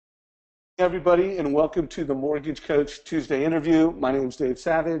Everybody, and welcome to the Mortgage Coach Tuesday interview. My name is Dave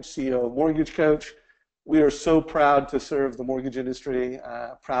Savage, CEO of Mortgage Coach. We are so proud to serve the mortgage industry,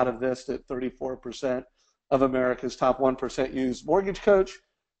 proud of this, that 34% of America's top 1% use Mortgage Coach.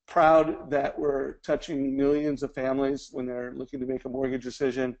 Proud that we're touching millions of families when they're looking to make a mortgage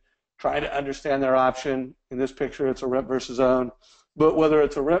decision, trying to understand their option. In this picture, it's a rent versus own. But whether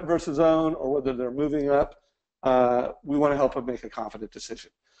it's a rent versus own or whether they're moving up, we want to help them make a confident decision.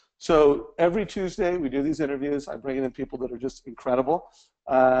 So every Tuesday we do these interviews. I bring in people that are just incredible.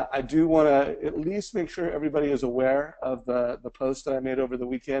 I do want to at least make sure everybody is aware of the post that I made over the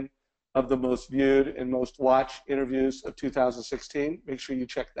weekend of the most viewed and most watched interviews of 2016. Make sure you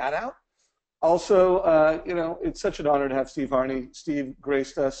check that out. Also, it's such an honor to have Steve Harney. Steve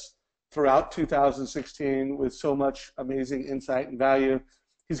graced us throughout 2016 with so much amazing insight and value.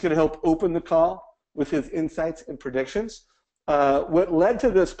 He's going to help open the call with his insights and predictions. What led to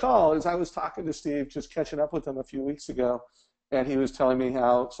this call is I was talking to Steve, just catching up with him a few weeks ago, and he was telling me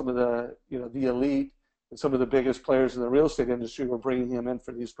how some of the elite and some of the biggest players in the real estate industry were bringing him in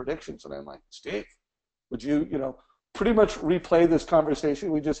for these predictions. And I'm like, Steve, would you, pretty much replay this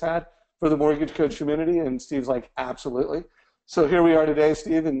conversation we just had for the Mortgage Coach community? And Steve's like, absolutely. So here we are today,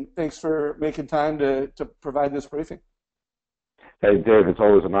 Steve, and thanks for making time to provide this briefing. Hey, Dave, it's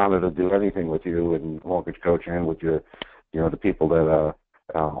always an honor to do anything with you and Mortgage Coach and with your the people that are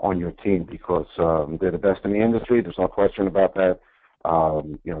on your team, because they're the best in the industry. There's no question about that.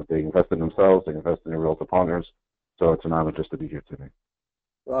 They invest in themselves. They invest in their realtor partners. So it's an honor just to be here today.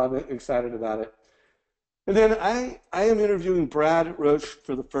 Well, I'm excited about it. And then I am interviewing Brad Roche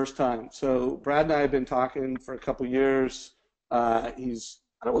for the first time. So Brad and I have been talking for a couple years. He's,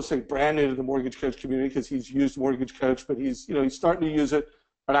 I don't want to say brand new to the Mortgage Coach community because he's used Mortgage Coach, but he's starting to use it.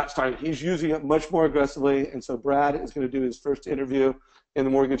 Or not starting, he's using it much more aggressively, and so Brad is going to do his first interview in the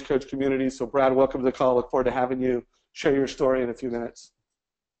Mortgage Coach community. So Brad, welcome to the call. Look forward to having you share your story in a few minutes.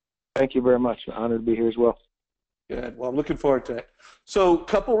 Thank you very much. Honored to be here as well. Good. Well, I'm looking forward to it. So a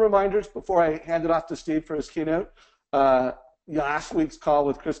couple reminders before I hand it off to Steve for his keynote. Last week's call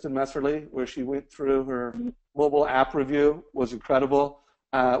with Kristen Messerly, where she went through her mobile app review, was incredible.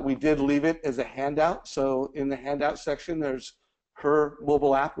 We did leave it as a handout. So in the handout section, there's her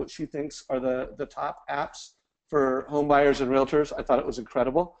mobile app, which she thinks are the top apps for home buyers and realtors. I thought it was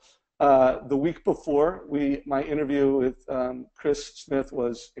incredible. The week before, my interview with Chris Smith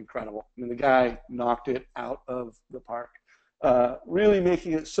was incredible. I mean, the guy knocked it out of the park, really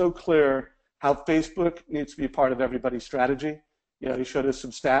making it so clear how Facebook needs to be part of everybody's strategy. He showed us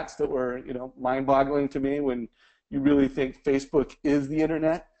some stats that were, mind-boggling to me when you really think Facebook is the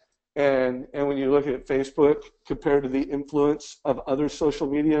internet. And when you look at Facebook compared to the influence of other social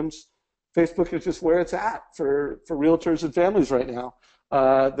mediums, Facebook is just where it's at for realtors and families right now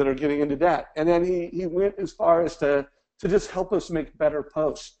that are getting into debt. And then he went as far as to just help us make better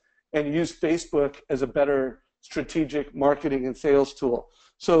posts and use Facebook as a better strategic marketing and sales tool.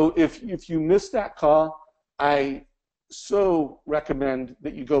 So if you missed that call, I so recommend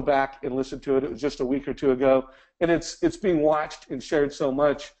that you go back and listen to it. It was just a week or two ago, and it's being watched and shared so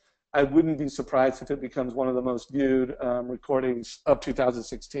much. I wouldn't be surprised if it becomes one of the most viewed recordings of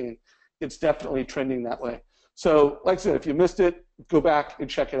 2016. It's definitely trending that way. So like I said, if you missed it, go back and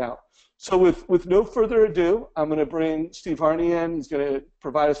check it out. So with no further ado, I'm going to bring Steve Harney in. He's going to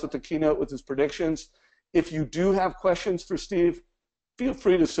provide us with the keynote with his predictions. If you do have questions for Steve, feel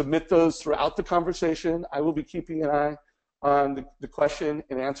free to submit those throughout the conversation. I will be keeping an eye on the question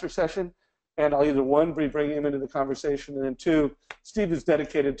and answer session. And I'll either, one, be bringing him into the conversation, and then two, Steve is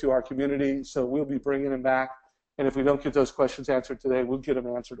dedicated to our community, so we'll be bringing him back. And if we don't get those questions answered today, we'll get them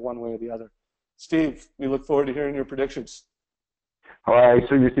answered one way or the other. Steve, we look forward to hearing your predictions. All right,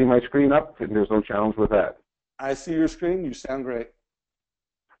 so you see my screen up, and there's no challenge with that. I see your screen. You sound great.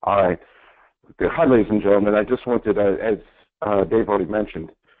 All right. Hi, ladies and gentlemen. I just wanted, as Dave already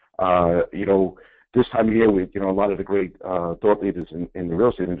mentioned, this time of year, a lot of the great thought leaders in the real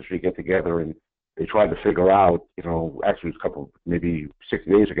estate industry get together and they try to figure out, actually maybe 60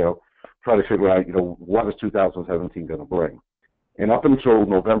 days ago, try to figure out, what is 2017 going to bring. And up until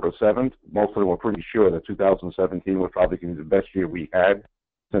November 7th, most of them were pretty sure that 2017 was probably going to be the best year we had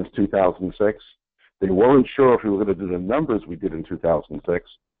since 2006. They weren't sure if we were going to do the numbers we did in 2006,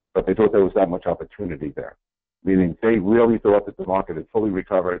 but they thought there was that much opportunity there, meaning they really thought that the market had fully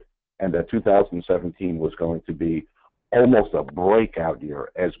recovered and that 2017 was going to be almost a breakout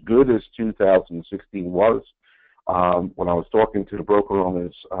year. As good as 2016 was, when I was talking to the broker on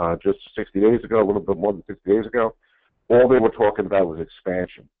this just 60 days ago, a little bit more than 60 days ago, all they were talking about was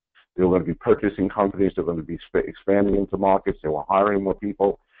expansion. They were going to be purchasing companies. They were going to be expanding into markets. They were hiring more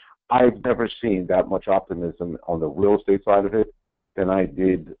people. I've never seen that much optimism on the real estate side of it than I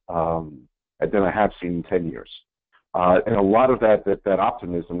did, than I have seen in 10 years. And a lot of that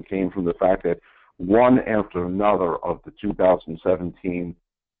optimism came from the fact that one after another of the 2017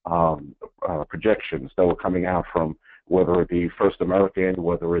 projections that were coming out from whether it be First American,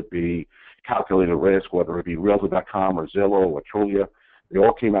 whether it be Calculated Risk, whether it be Realtor.com or Zillow or Trulia, they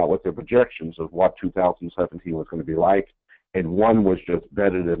all came out with their projections of what 2017 was going to be like, and one was just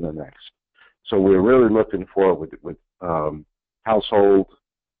better than the next. So we're really looking for with household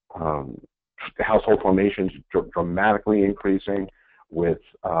formations dramatically increasing, with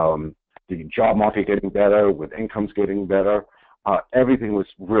the job market getting better, with incomes getting better. Everything was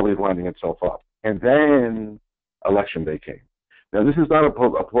really lining itself up. And then Election Day came. Now, this is not a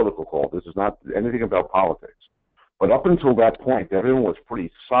political call. This is not anything about politics. But up until that point, everyone was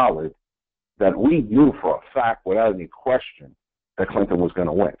pretty solid that we knew for a fact, without any question, that Clinton was going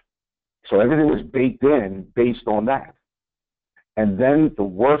to win. So everything was baked in based on that. And then the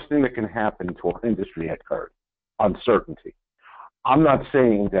worst thing that can happen to our industry occurred, uncertainty. I'm not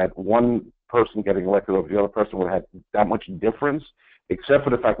saying that one person getting elected over the other person would have that much difference, except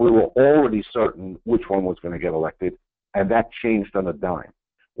for the fact we were already certain which one was going to get elected, and that changed on a dime.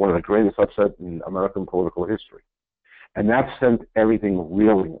 One of the greatest upsets in American political history. And that sent everything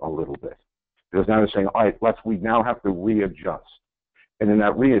reeling a little bit. Because now they're saying, all right, we now have to readjust. And in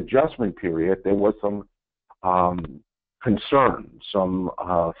that readjustment period, there was some concern, some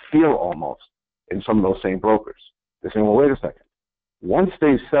fear almost in some of those same brokers. They're saying, well, wait a second. Once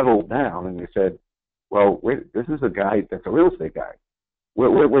they settled down and they said, well, wait, this is a guy that's a real estate guy.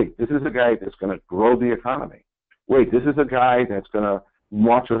 Wait, this is a guy that's going to grow the economy. Wait, this is a guy that's going to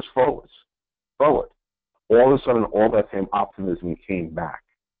march us forward. All of a sudden, all that same optimism came back.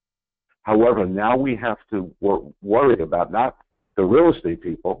 However, now we have to worry about not the real estate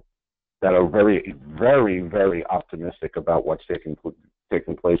people that are very, very, very optimistic about what's taking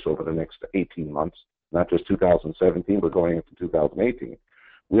place over the next 18 months, not just 2017, but going into 2018.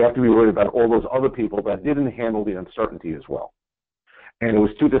 We have to be worried about all those other people that didn't handle the uncertainty as well. And it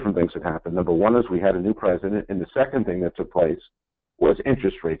was two different things that happened. Number one is we had a new president, and the second thing that took place was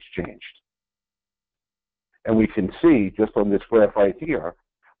interest rates changed. And we can see just on this graph right here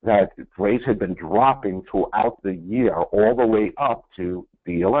that rates had been dropping throughout the year all the way up to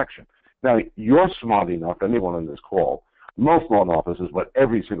the election. Now, you're smart enough, anyone on this call, most loan officers, but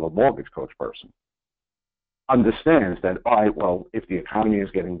every single mortgage coach person understands that, all right, well, if the economy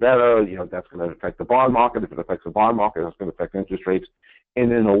is getting better, that's going to affect the bond market. If it affects the bond market, that's going to affect interest rates.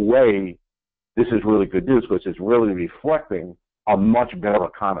 And in a way, this is really good news because it's really reflecting a much better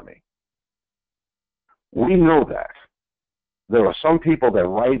economy. We know that. There are some people that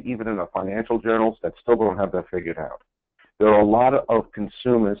write even in the financial journals that still don't have that figured out. There are a lot of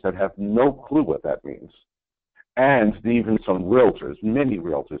consumers that have no clue what that means. And even some realtors, many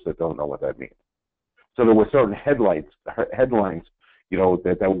realtors that don't know what that means. So there were certain headlines,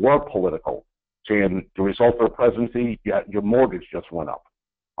 that were political, saying the result of the presidency, your mortgage just went up.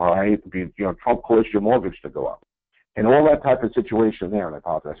 All right? Trump caused your mortgage to go up. And all that type of situation there, and I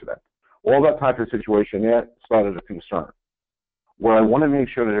apologize for that, all that type of situation there started a concern. What I want to make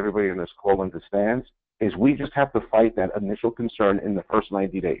sure that everybody in this call understands is we just have to fight that initial concern in the first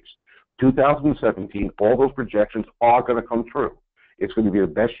 90 days. 2017, all those projections are going to come true. It's going to be the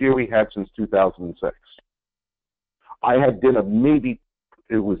best year we had since 2006. I had dinner maybe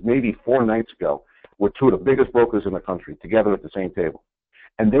 4 nights ago with two of the biggest brokers in the country together at the same table.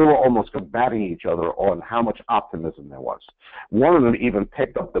 And they were almost combating each other on how much optimism there was. One of them even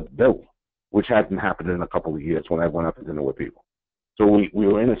picked up the bill, which hadn't happened in a couple of years when I went out to dinner with people. So we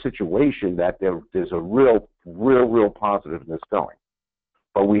were in a situation that there's a real positiveness going.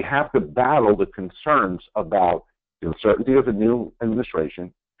 But we have to battle the concerns about the uncertainty of the new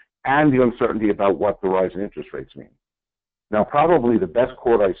administration and the uncertainty about what the rise in interest rates mean. Now, probably the best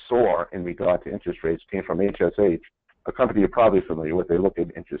quote I saw in regard to interest rates came from HSH, a company you're probably familiar with. They look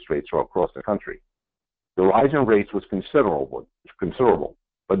at interest rates across the country. The rise in rates was considerable,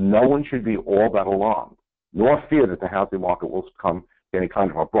 but no one should be all that alarmed, nor fear that the housing market will come to any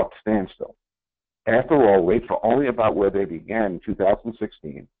kind of abrupt standstill. After all, rates were only about where they began in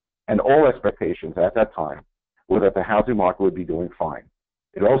 2016, and all expectations at that time were that the housing market would be doing fine.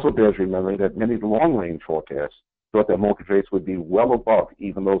 It also bears remembering that many long-range forecasts thought that mortgage rates would be well above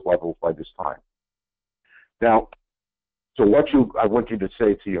even those levels by this time. Now, so what I want you to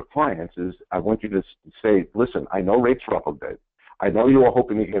say to your clients is, I want you to say, listen, I know rates are up a bit. I know you were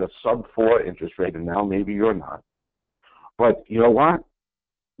hoping to get a sub-4 interest rate, and now maybe you're not. But you know what?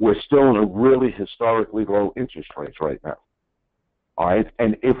 We're still in a really historically low interest rates right now. All right,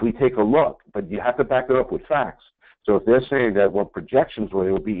 and if we take a look, but you have to back it up with facts. So if they're saying that what projections were,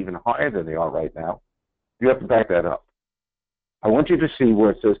 they will be even higher than they are right now, you have to back that up. I want you to see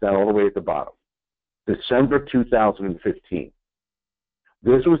where it says down all the way at the bottom, December 2015.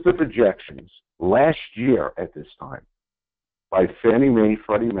 This was the projections last year at this time by Fannie Mae,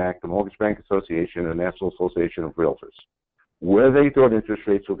 Freddie Mac, the Mortgage Bank Association, and the National Association of Realtors, where they thought interest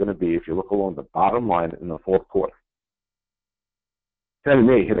rates were going to be if you look along the bottom line in the fourth quarter. Fannie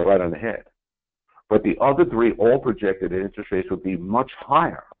Mae hit it right on the head. But the other three all projected that interest rates would be much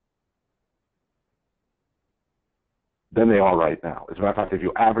higher than they are right now. As a matter of fact, if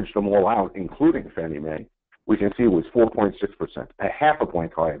you average them all out, including Fannie Mae, we can see it was 4.6%, a half a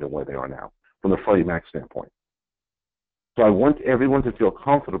point higher than where they are now from the Freddie Mac standpoint. So I want everyone to feel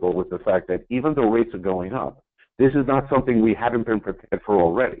comfortable with the fact that even though rates are going up, this is not something we haven't been prepared for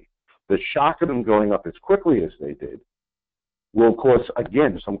already. The shock of them going up as quickly as they did will cause,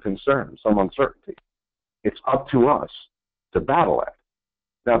 again, some concern, some uncertainty. It's up to us to battle that.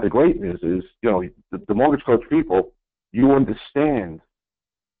 Now, the great news is, the mortgage coach people, you understand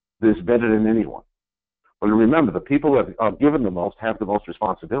this better than anyone. But remember, the people that are given the most have the most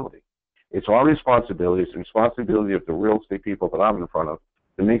responsibility. It's our responsibility, it's the responsibility of the real estate people that I'm in front of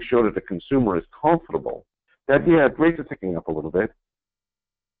to make sure that the consumer is comfortable that, yeah, rates are ticking up a little bit,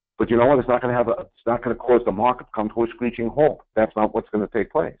 but you know what? It's not going to cause the market to come to a screeching halt. That's not what's going to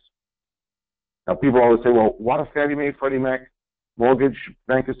take place. Now, people always say, well, what if Fannie Mae, Freddie Mac, Mortgage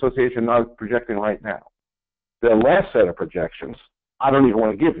Bank Association not projecting right now? Their last set of projections, I don't even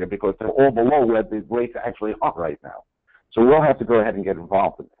want to give you because they're all below where the rates actually are right now. So we'll have to go ahead and get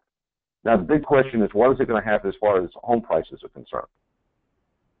involved in that. Now, the big question is, what is it going to have as far as home prices are concerned?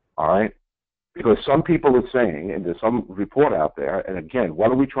 All right? Because some people are saying, and there's some report out there, and again,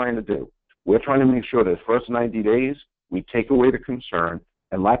 what are we trying to do? We're trying to make sure that the first 90 days, we take away the concern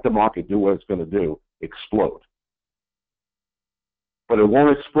and let the market do what it's going to do, explode. But it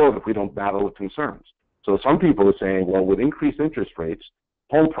won't explode if we don't battle with concerns. So some people are saying, well, with increased interest rates,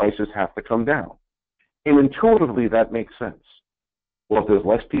 home prices have to come down. And intuitively, that makes sense. Well, if there's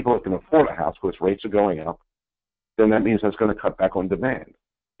less people that can afford a house because rates are going up, then that means that's going to cut back on demand.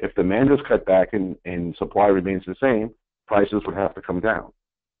 If demand is cut back and supply remains the same, prices would have to come down.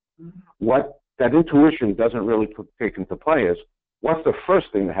 What that intuition doesn't really take into play is, what's the first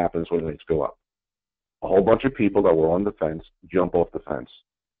thing that happens when rates go up? A whole bunch of people that were on the fence jump off the fence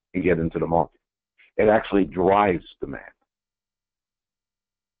and get into the market. It actually drives demand.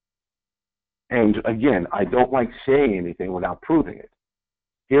 And again, I don't like saying anything without proving it.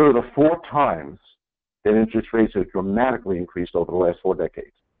 Here are the 4 times that interest rates have dramatically increased over the last 4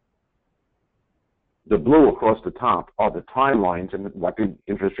 decades. The blue across the top are the timelines and what the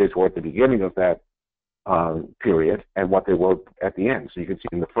interest rates were at the beginning of that period and what they were at the end. So you can see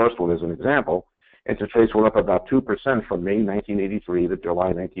in the first one as an example, interest rates went up about 2% from May 1983 to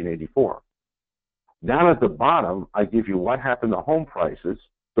July 1984. Down at the bottom, I give you what happened to home prices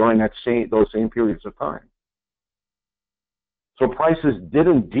during those same periods of time. So prices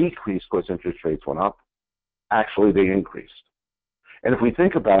didn't decrease because interest rates went up. Actually, they increased. And if we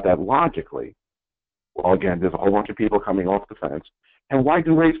think about that logically, well, again, there's a whole bunch of people coming off the fence. And why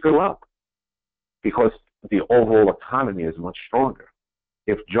do rates go up? Because the overall economy is much stronger.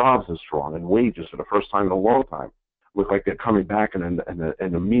 If jobs are strong and wages for the first time in a long time look like they're coming back in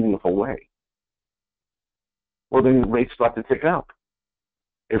a meaningful way, well, then rates start to tick up.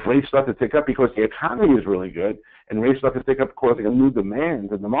 If rates start to tick up because the economy is really good and rates start to tick up causing a new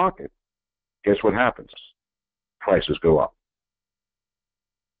demand in the market, guess what happens? Prices go up.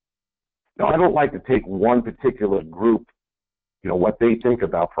 Now, I don't like to take one particular group, what they think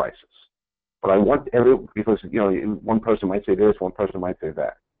about prices. But I want because, one person might say this, one person might say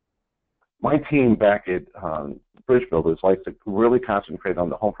that. My team back at Bridge Builders likes to really concentrate on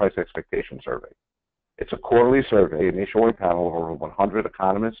the home price expectation survey. It's a quarterly survey, a nationwide panel of over 100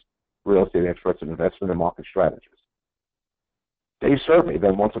 economists, real estate experts, and investment and market strategists. They survey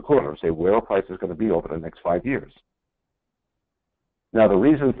them once a quarter and say where are prices going to be over the next 5 years. Now, the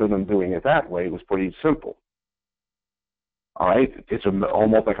reason for them doing it that way was pretty simple. All right, it's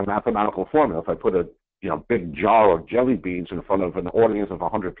almost like a mathematical formula. If I put a big jar of jelly beans in front of an audience of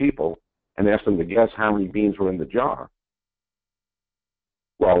 100 people and ask them to guess how many beans were in the jar,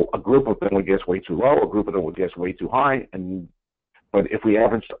 well, a group of them would guess way too low, a group of them would guess way too high, but if we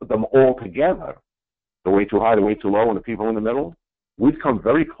averaged them all together, the way too high, the way too low, and the people in the middle, we'd come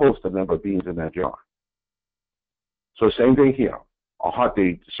very close to the number of beans in that jar. So same thing here.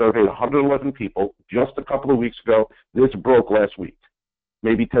 They surveyed 111 people just a couple of weeks ago. This broke last week,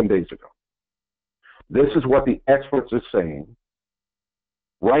 maybe 10 days ago. This is what the experts are saying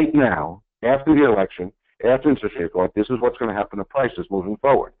right now, after the election, after interest rate going, this is what's going to happen to prices moving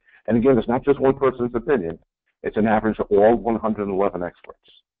forward. And again, it's not just one person's opinion. It's an average of all 111 experts.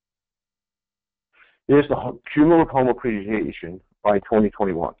 Here's the cumulative home appreciation by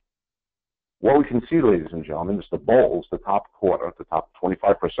 2021. What we can see, ladies and gentlemen, is the bulls, the top quarter, the top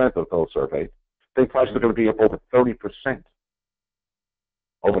 25% of those surveyed, think prices are going to be up over 30%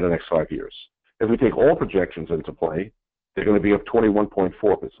 over the next 5 years. If we take all projections into play, they're going to be up 21.4%.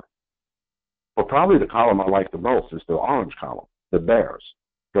 But probably the column I like the most is the orange column, the bears,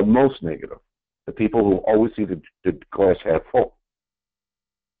 the most negative, the people who always see the glass half full.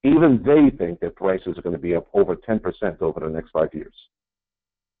 Even they think that prices are going to be up over 10% over the next 5 years.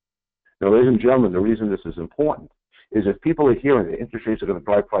 Now, ladies and gentlemen, the reason this is important is if people are hearing that interest rates are going to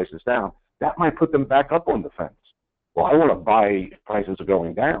drive prices down, that might put them back up on the fence. Well, I want to buy if prices are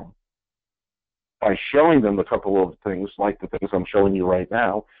going down. By showing them a couple of things like the things I'm showing you right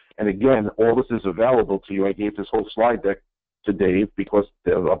now, and again, all this is available to you. I gave this whole slide deck to Dave because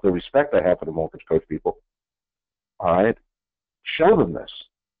of the respect I have for the mortgage coach people. All right? Show them this.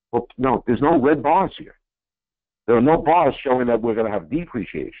 Well, no, there's no red bars here. There are no bars showing that we're going to have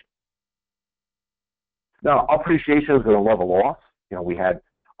depreciation. Now, appreciation is going to level off. You know, we had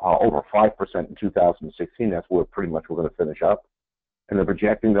over 5% in 2016. That's where pretty much we're going to finish up. And they're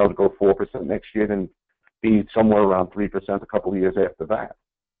projecting they'll go 4% next year and be somewhere around 3% a couple of years after that.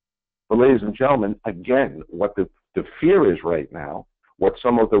 But ladies and gentlemen, again, what the fear is right now, what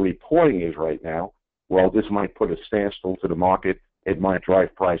some of the reporting is right now, well, this might put a standstill to the market. It might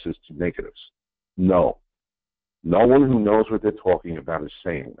drive prices to negatives. No. No one who knows what they're talking about is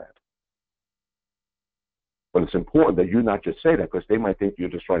saying that. But it's important that you not just say that because they might think you're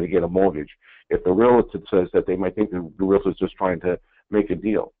just trying to get a mortgage. If the realtor says that, they might think the realtor is just trying to make a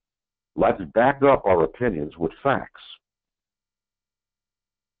deal. Let's back up our opinions with facts.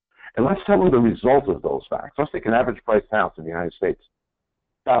 And let's tell them the result of those facts. Let's take an average price house in the United States,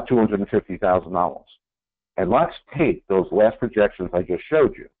 about $250,000. And let's take those last projections I just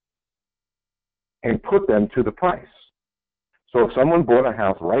showed you and put them to the price. So if someone bought a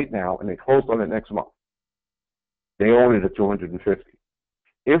house right now and they closed on it next month, they own it at $250,000.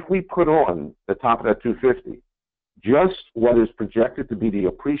 If we put on the top of that $250,000 just what is projected to be the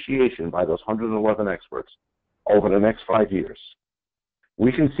appreciation by those 111 experts over the next 5 years,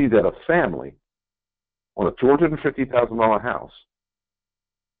 we can see that a family on a $250,000 house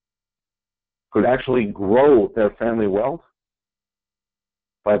could actually grow their family wealth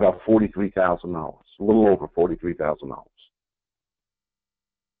by about $43,000, a little over $43,000.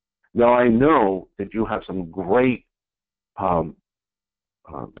 Now, I know that you have some great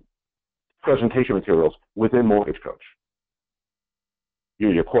presentation materials within Mortgage Coach.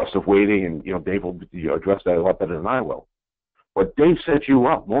 Your cost of waiting, and Dave will address that a lot better than I will. But Dave set you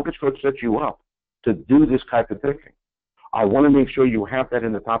up, Mortgage Coach set you up to do this type of thinking. I want to make sure you have that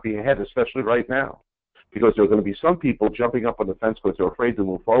in the top of your head, especially right now, because there are going to be some people jumping up on the fence because they're afraid to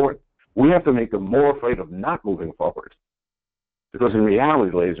move forward. We have to make them more afraid of not moving forward. Because in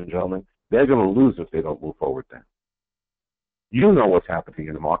reality, ladies and gentlemen, they're going to lose if they don't move forward then. You know what's happening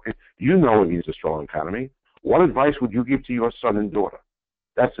in the market. You know it needs a strong economy. What advice would you give to your son and daughter?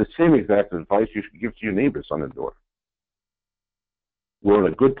 That's the same exact advice you should give to your neighbor's son and daughter. We're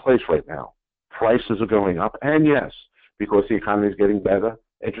in a good place right now. Prices are going up, and yes, because the economy is getting better,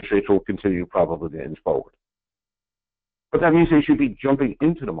 interest rates will continue probably to inch forward. But that means they should be jumping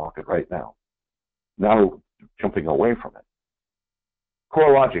into the market right now, not jumping away from it.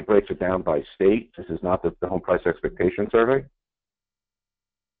 CoreLogic breaks it down by state. This is not the home price expectation survey.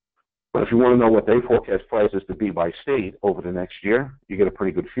 But if you want to know what they forecast prices to be by state over the next year, you get a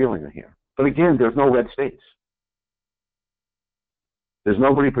pretty good feeling in here. But again, there's no red states. There's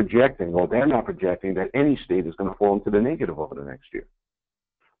nobody projecting, or they're not projecting, that any state is going to fall into the negative over the next year.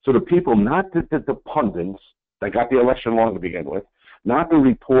 So the people, not the pundits that got the election wrong to begin with, not the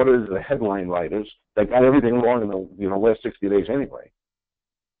reporters, the headline writers that got everything wrong in the last 60 days anyway.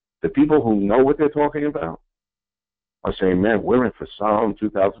 The people who know what they're talking about are saying, man, we're in for some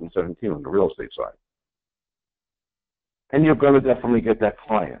 2017 on the real estate side. And you're going to definitely get that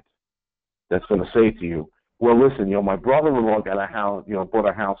client that's going to say to you, well, listen, my brother-in-law got a house, bought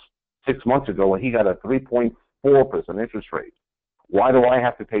a house 6 months ago, and he got a 3.4% interest rate. Why do I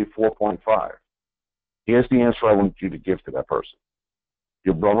have to pay 4.5? Here's the answer I want you to give to that person.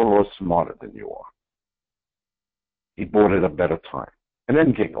 Your brother-in-law is smarter than you are. He bought at a better time. And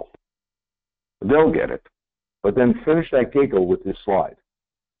then giggle. They'll get it. But then finish that giggle with this slide.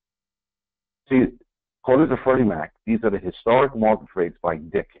 See, according to Freddie Mac, these are the historic mortgage rates by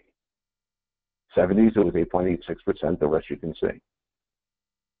decade. 70s, it was 8.86%. The rest you can see.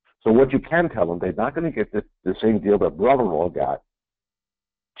 So what you can tell them, they're not going to get the same deal that brother-in-law got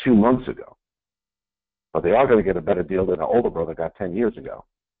 2 months ago. But they are going to get a better deal than an older brother got 10 years ago.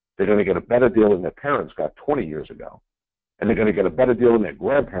 They're going to get a better deal than their parents got 20 years ago. And they're going to get a better deal than their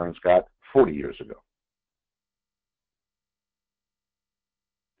grandparents got 40 years ago.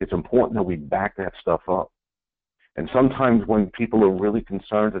 It's important that we back that stuff up. And sometimes when people are really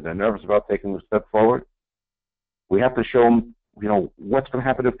concerned and they're nervous about taking a step forward, we have to show them, what's going to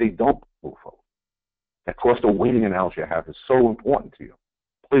happen if they don't move forward. That cost of waiting analysis you have is so important to you.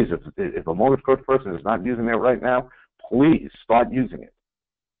 Please, if a mortgage coach person is not using it right now, please start using it.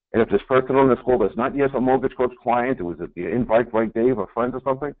 And if this person on this call is not yet a mortgage coach client, it was an invite by Dave, a friend or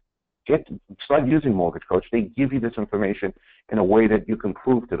something, start using Mortgage Coach. They give you this information in a way that you can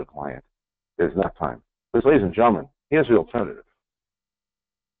prove to the client there's not time. Because, ladies and gentlemen, here's the alternative.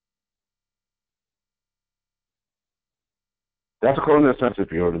 That's according to the Census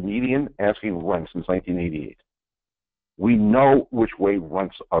Bureau, the median asking rent since 1988. We know which way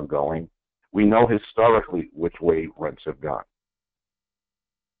rents are going. We know historically which way rents have gone.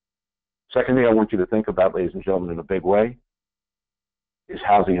 Second thing I want you to think about, ladies and gentlemen, in a big way, is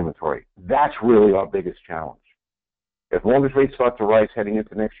housing inventory. That's really our biggest challenge. If mortgage rates start to rise heading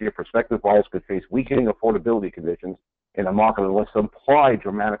into next year, prospective buyers could face weakening affordability conditions in the market unless supply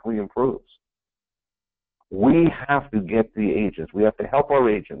dramatically improves. We have to get the agents. We have to help our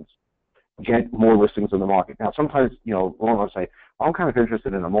agents get more listings in the market. Now, sometimes, one will say, I'm kind of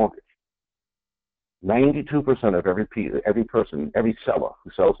interested in a mortgage. 92% of every seller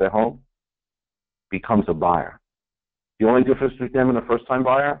who sells their home becomes a buyer. The only difference between them and a first-time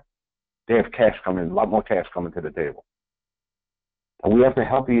buyer, they have cash coming, a lot more cash coming to the table. And we have to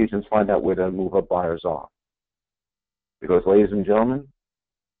help the agents find out where the move-up buyers are. Because, ladies and gentlemen,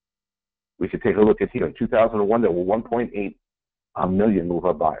 we could take a look at here. In 2001, there were 1.8 million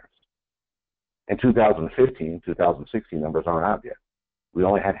move-up buyers. In 2015, 2016 numbers aren't out yet. We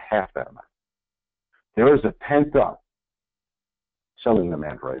only had half that amount. There is a pent-up selling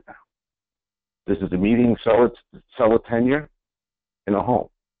demand right now. This is the median seller tenure in a home.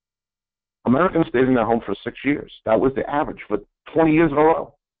 Americans stayed in their home for 6 years. That was the average for 20 years in a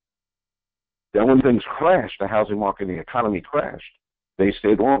row. Then when things crashed, the housing market and the economy crashed, they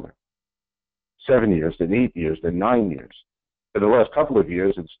stayed longer. 7 years, then 8 years, then 9 years. For the last couple of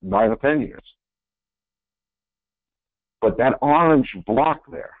years, it's 9 or 10 years. But that orange block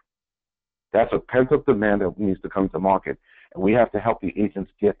there, that's a pent-up demand that needs to come to market, and we have to help the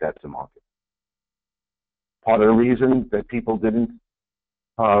agents get that to market. Part of the reason that people didn't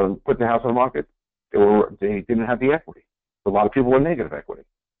put the house on the market, they didn't have the equity. A lot of people were negative equity.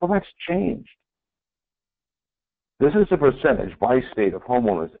 Well, that's changed. This is the percentage by state of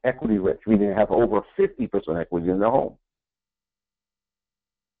homeowners equity rich, meaning they have over 50% equity in their home.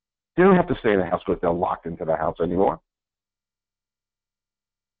 They don't have to stay in the house because they're locked into the house anymore.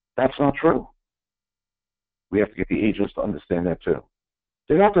 That's not true. We have to get the agents to understand that too.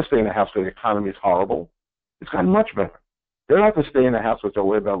 They don't have to stay in the house because the economy is horrible. It's gotten much better. They don't have to stay in the house because they're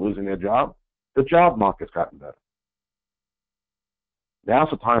worried about losing their job. The job market's gotten better. Now's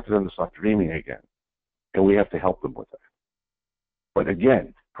the time for them to start dreaming again, and we have to help them with that. But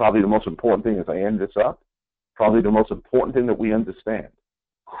again, probably the most important thing as I end this up, probably the most important thing that we understand,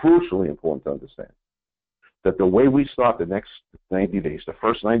 crucially important to understand, that the way we start the next 90 days, the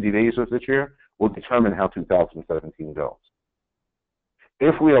first 90 days of this year, will determine how 2017 goes.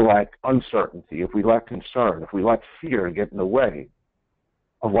 If we lack uncertainty, if we lack concern, if we let fear get in the way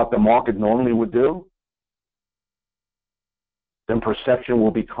of what the market normally would do, then perception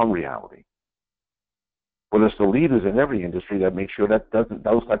will become reality. But it's the leaders in every industry that make sure that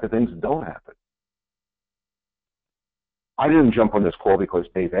those type of things don't happen. I didn't jump on this call because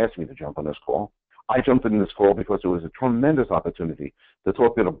Dave asked me to jump on this call. I jumped in this call because it was a tremendous opportunity to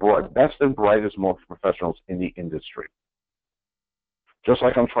talk to the best and brightest mortgage professionals in the industry. Just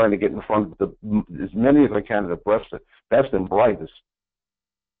like I'm trying to get in front of as many as I can of the best and brightest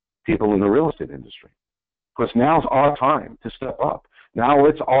people in the real estate industry. Because now's our time to step up. Now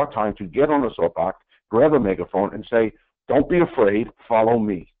it's our time to get on the soapbox, grab a megaphone, and say, don't be afraid, follow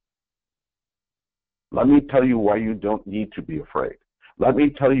me. Let me tell you why you don't need to be afraid. Let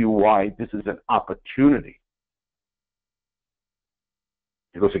me tell you why this is an opportunity.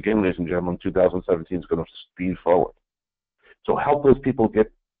 Because again, ladies and gentlemen, 2017 is going to speed forward. So help those people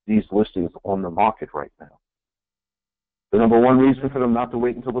get these listings on the market right now. The number one reason for them not to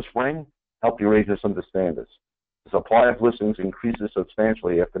wait until the spring, help your agents understand this. The supply of listings increases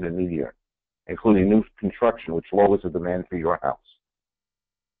substantially after the new year, including new construction, which lowers the demand for your house.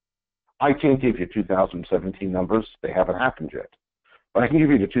 I can't give you 2017 numbers. They haven't happened yet. But I can give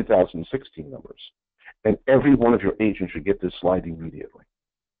you the 2016 numbers. And every one of your agents should get this slide immediately.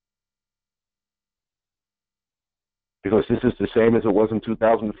 Because this is the same as it was in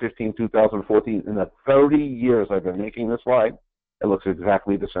 2015, 2014. In the 30 years I've been making this slide, it looks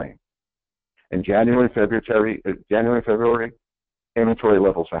exactly the same. In January and February, inventory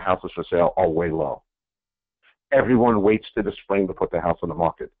levels for houses for sale are way low. Everyone waits to the spring to put the house on the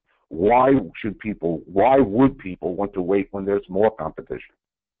market. Why would people want to wait when there's more competition?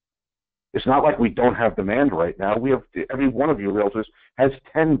 It's not like we don't have demand right now. We have, every one of you realtors has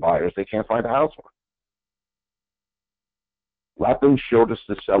 10 buyers they can't find a house for. Let them show this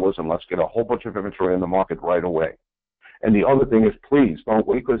to sellers, and let's get a whole bunch of inventory in the market right away. And the other thing is, please don't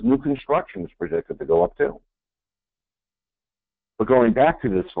wait, because new construction is projected to go up too. But going back to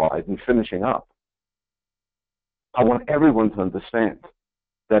this slide and finishing up, I want everyone to understand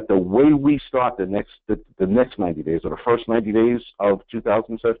that the way we start the next 90 days, or the first 90 days of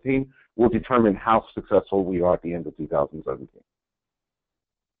 2017, will determine how successful we are at the end of 2017.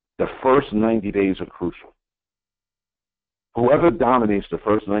 The first 90 days are crucial. Whoever dominates the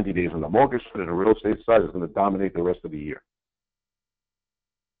first 90 days on the mortgage side and the real estate side is going to dominate the rest of the year.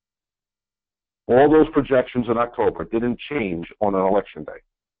 All those projections in October didn't change on an election day.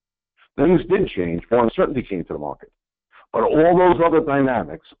 Things did change. More uncertainty came to the market. But all those other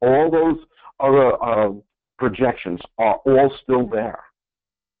dynamics, all those other projections are all still there.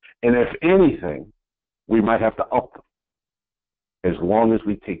 And if anything, we might have to up them, as long as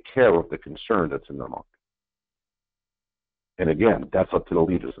we take care of the concern that's in the market. And again, that's up to the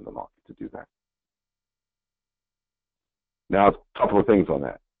leaders in the market to do that. Now, a couple of things on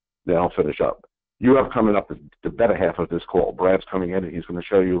that. Then I'll finish up. You have coming up the better half of this call. Brad's coming in, and he's going to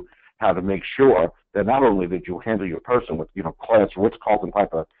show you how to make sure that not only that you handle your person with, class, Ritz-Carlton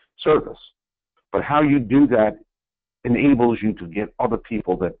type of service, but how you do that enables you to get other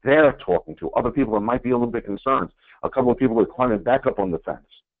people that they're talking to, other people that might be a little bit concerned, a couple of people that are climbing back up on the fence.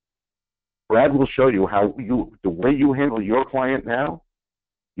 Brad will show you how the way you handle your client now,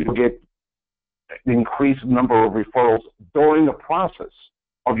 you get an increased number of referrals during the process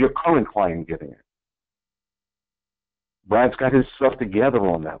of your current client getting it. Brad's got his stuff together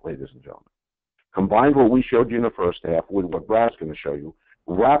on that, ladies and gentlemen. Combine what we showed you in the first half with what Brad's going to show you.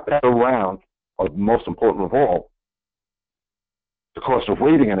 Wrap that around, or most important of all, the cost of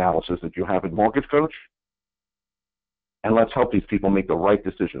waiting analysis that you have in Mortgage Coach, and let's help these people make the right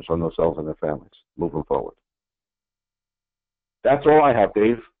decisions for themselves and their families moving forward. That's all I have,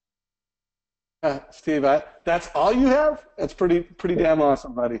 Dave. Steve, that's all you have? That's pretty damn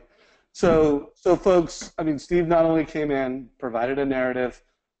awesome, buddy. So folks, I mean, Steve not only came in, provided a narrative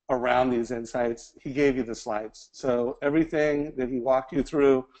around these insights, he gave you the slides. So everything that he walked you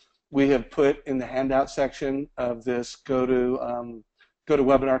through, we have put in the handout section of this go to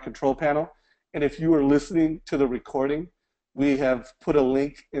webinar control panel. And if you are listening to the recording, we have put a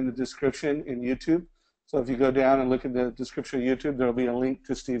link in the description in YouTube. So if you go down and look at the description of YouTube, there will be a link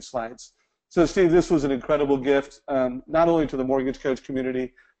to Steve's slides. So Steve, this was an incredible gift, not only to the Mortgage Coach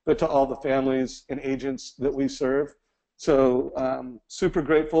community, but to all the families and agents that we serve. So super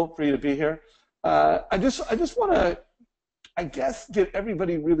grateful for you to be here. I just want to, I guess, get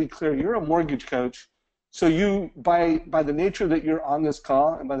everybody really clear. You're a mortgage coach, so you, by the nature that you're on this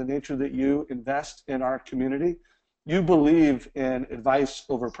call and by the nature that you invest in our community, you believe in advice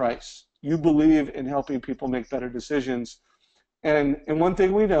over price. You believe in helping people make better decisions. And one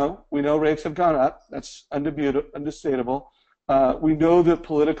thing we know rates have gone up. That's undisputable. We know that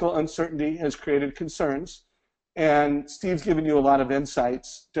political uncertainty has created concerns, and Steve's given you a lot of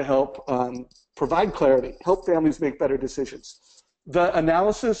insights to help provide clarity, help families make better decisions. The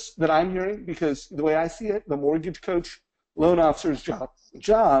analysis that I'm hearing, because the way I see it, the mortgage coach loan officer's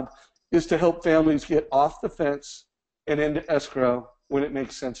job is to help families get off the fence and into escrow when it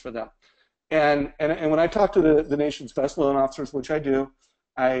makes sense for them. And when I talk to the nation's best loan officers, which I do,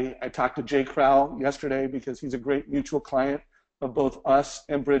 I talked to Jay Crowell yesterday because he's a great mutual client of both us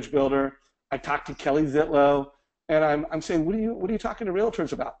and Bridge Builder. I talked to Kelly Zitlow, and I'm saying, what are you talking to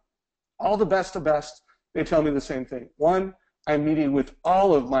realtors about? All the best of best, they tell me the same thing. One, I'm meeting with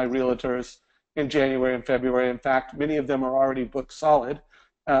all of my realtors in January and February. In fact, many of them are already booked solid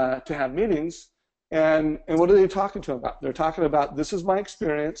to have meetings. And what are they talking to them about? They're talking about, this is my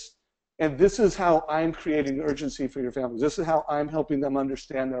experience, and this is how I'm creating urgency for your families. This is how I'm helping them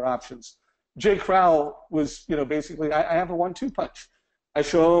understand their options. Jay Crowell was, basically, I have a 1-2 punch. I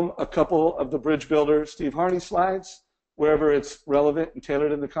show him a couple of the Bridge Builder Steve Harney slides, wherever it's relevant and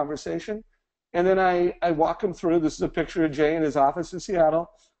tailored in the conversation. And then I walk him through, this is a picture of Jay in his office in Seattle.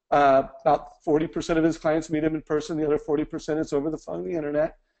 About 40% of his clients meet him in person. The other 40% is over the phone, the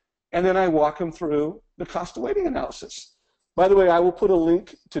internet. And then I walk him through the cost of waiting analysis. By the way, I will put a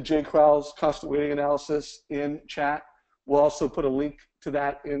link to Jay Crowell's cost of waiting analysis in chat. We'll also put a link to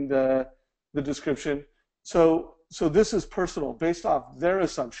that in the description. So this is personal, based off their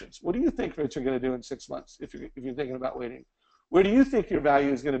assumptions. What do you think rates are going to do in 6 months if you're thinking about waiting? Where do you think your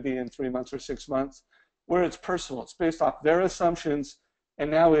value is going to be in 3 months or 6 months? Where it's personal. It's based off their assumptions.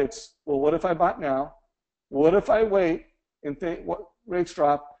 And now it's, well, what if I bought now? What if I wait and think what rates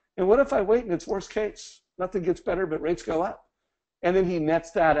drop? And what if I wait and it's worst case? Nothing gets better, but rates go up. And then he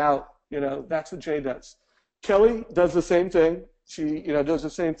nets that out. That's what Jay does. Kelly does the same thing. She, does the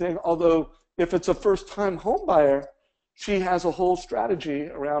same thing. Although if it's a first-time home buyer, she has a whole strategy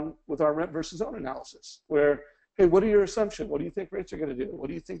around with our rent versus own analysis where, hey, what are your assumptions? What do you think rates are going to do? What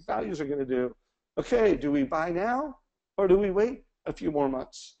do you think values are going to do? Okay, do we buy now or do we wait a few more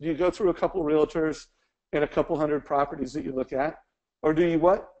months? Do you go through a couple realtors and a couple hundred properties that you look at? Or do you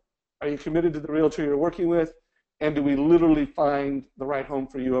what? Are you committed to the realtor you're working with? And do we literally find the right home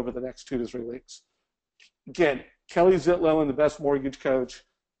for you over the next 2 to 3 weeks? Again, Kelly Zitlow and the Best Mortgage Coach,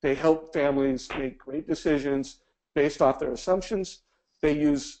 they help families make great decisions based off their assumptions. They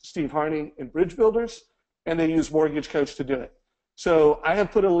use Steve Harney and Bridge Builders, and they use Mortgage Coach to do it. So I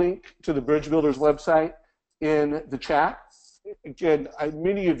have put a link to the Bridge Builders website in the chat. Again,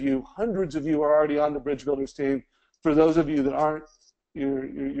 many of you, hundreds of you are already on the Bridge Builders team. For those of you that aren't,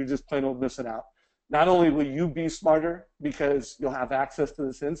 you're just plain old missing out. Not only will you be smarter because you'll have access to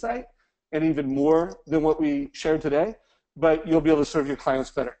this insight and even more than what we shared today, but you'll be able to serve your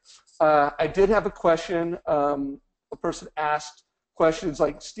clients better. I did have a question. A person asked questions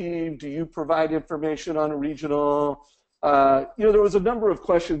like, Steve, do you provide information on a regional? There was a number of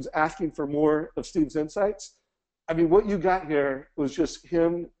questions asking for more of Steve's insights. I mean, what you got here was just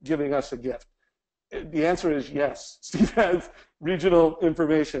him giving us a gift. The answer is yes. Steve has regional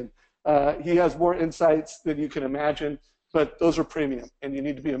information. He has more insights than you can imagine, but those are premium, and you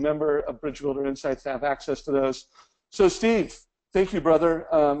need to be a member of Bridge Builder Insights to have access to those. So, Steve, thank you, brother.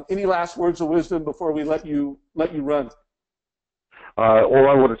 Any last words of wisdom before we let you run? All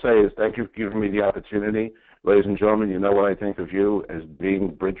I want to say is thank you for giving me the opportunity. Ladies and gentlemen, you know what I think of you as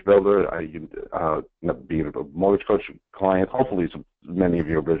being Bridge Builder, being a Mortgage Coach client. Hopefully, many of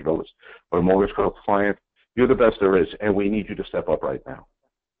you are Bridge Builders, but a Mortgage Coach client, you're the best there is, and we need you to step up right now.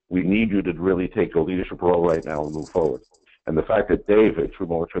 We need you to really take a leadership role right now and move forward. And the fact that David, through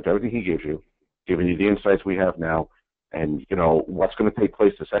Mortgage Coach, everything he gives you, giving you the insights we have now, and what's going to take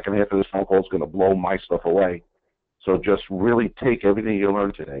place the second half of this phone call is going to blow my stuff away. So just really take everything you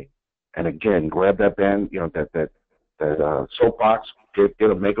learned today, and again, grab that band, that soapbox, get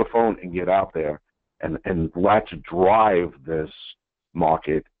a megaphone, and get out there, and let's drive this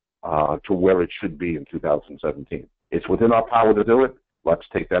market to where it should be in 2017. It's within our power to do it. Let's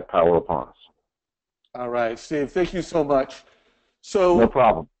take that power upon us. All right, Steve, thank you so much. So no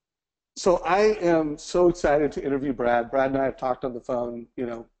problem. So I am so excited to interview Brad. Brad and I have talked on the phone,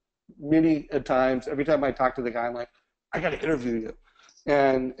 many times. Every time I talk to the guy, I'm like, I got to interview you.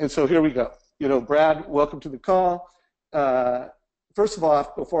 And so here we go. Brad, welcome to the call. First of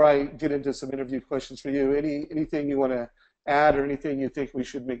all, before I get into some interview questions for you, anything you want to add or anything you think we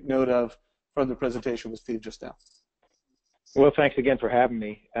should make note of from the presentation with Steve just now? Well, thanks again for having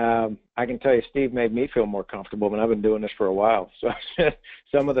me. I can tell you, Steve made me feel more comfortable, but I've been doing this for a while. So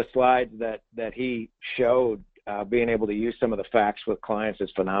some of the slides that he showed, being able to use some of the facts with clients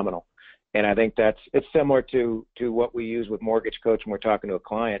is phenomenal. And I think it's similar to what we use with Mortgage Coach when we're talking to a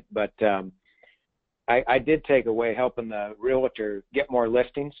client. But I did take away helping the realtor get more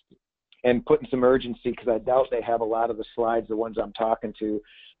listings and putting some urgency, because I doubt they have a lot of the slides, the ones I'm talking to,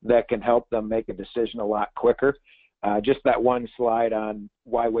 that can help them make a decision a lot quicker. Just that one slide on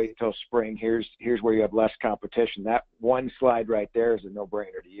why wait until spring, here's where you have less competition. That one slide right there is a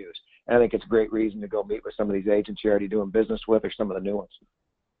no-brainer to use. And I think it's a great reason to go meet with some of these agents you're already doing business with or some of the new ones.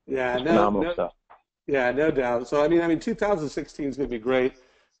 Yeah, phenomenal stuff. Yeah, no doubt. So, I mean, 2016 is going to be great.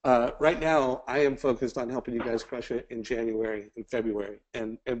 Right now, I am focused on helping you guys crush it in January and February.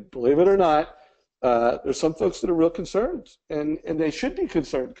 And believe it or not, there's some folks that are real concerned, and they should be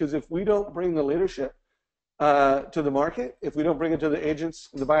concerned, because if we don't bring the leadership to the market, if we don't bring it to the agents,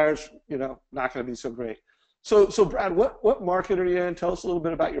 the buyers, not going to be so great. So Brad, what market are you in? Tell us a little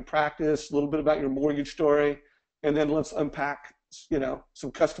bit about your practice, a little bit about your mortgage story, and then let's unpack,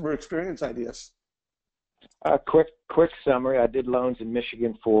 some customer experience ideas. Quick summary. I did loans in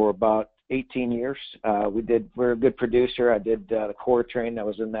Michigan for about 18 years. We're a good producer. I did the core training. I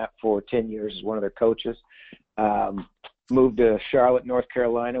was in that for 10 years as one of their coaches. moved to Charlotte, North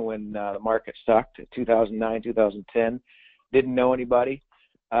Carolina when the market sucked in 2009, 2010. Didn't know anybody,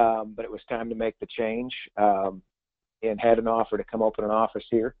 but it was time to make the change, and had an offer to come open an office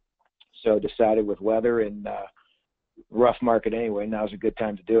here. So decided with weather and rough market anyway, now's a good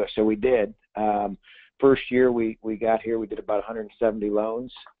time to do it. So we did. First year we got here, we did about 170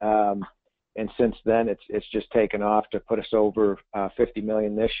 loans. And since then, it's just taken off to put us over 50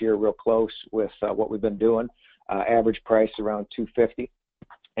 million this year, real close with what we've been doing. Average price around 250,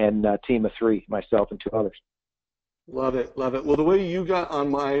 and team of 3, myself and 2 others. Love it, love it. Well, the way you got on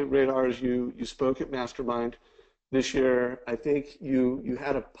my radar is you spoke at Mastermind this year. I think you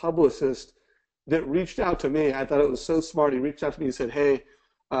had a publicist that reached out to me. I thought it was so smart. He reached out to me and said, hey,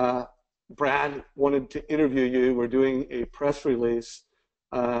 Brad wanted to interview you. We're doing a press release,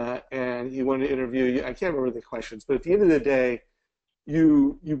 and he wanted to interview you. I can't remember the questions, but at the end of the day,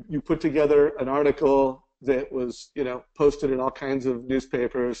 you put together an article that was, posted in all kinds of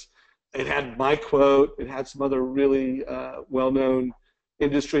newspapers. It had my quote. It had some other really well-known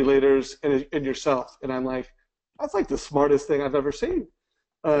industry leaders and yourself. And I'm like, that's like the smartest thing I've ever seen.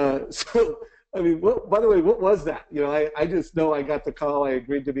 So, I mean, by the way, what was that? I just know I got the call. I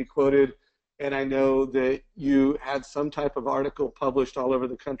agreed to be quoted. And I know that you had some type of article published all over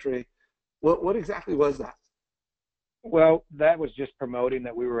the country. What exactly was that? Well, that was just promoting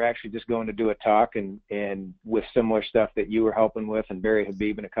that we were actually just going to do a talk and with similar stuff that you were helping with, and Barry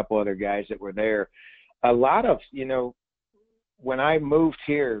Habib and a couple other guys that were there. A lot of, when I moved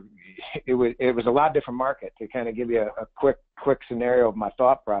here, it was a lot different market. To kind of give you a quick scenario of my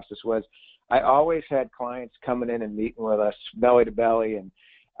thought process was, I always had clients coming in and meeting with us belly to belly, and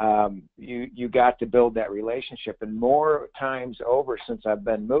you got to build that relationship. And more times over since I've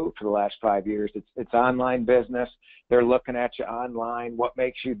been moved for the last 5 years, it's online business. They're looking at you online. What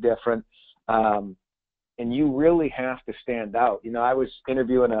makes you different? And you really have to stand out. I was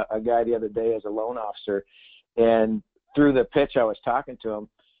interviewing a guy the other day as a loan officer, and through the pitch I was talking to him,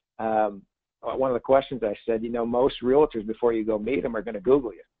 one of the questions I said, most realtors before you go meet them are going to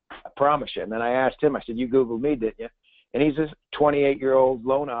Google you. I promise you. And then I asked him, I said, you Googled me, didn't you? And he's this 28-year-old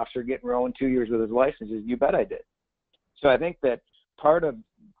loan officer getting rolling 2 years with his licenses. You bet I did. So I think that part of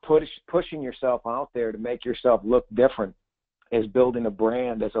pushing yourself out there to make yourself look different is building a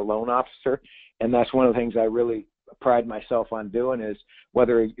brand as a loan officer. And that's one of the things I really pride myself on doing, is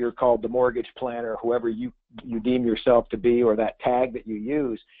whether you're called the mortgage planner, whoever you deem yourself to be, or that tag that you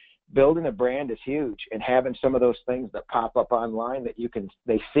use, building a brand is huge. And having some of those things that pop up online that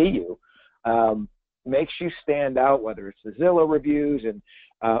they see you, makes you stand out, whether it's the Zillow reviews and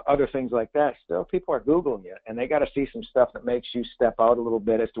other things like that. Still, people are Googling you, and they got to see some stuff that makes you step out a little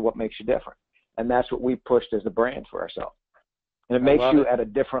bit as to what makes you different. And that's what we pushed as a brand for ourselves. And it makes you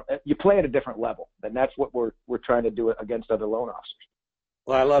you play at a different level. And that's what we're trying to do against other loan officers.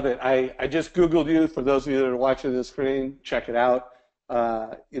 Well, I love it. I just Googled you. For those of you that are watching the screen, check it out.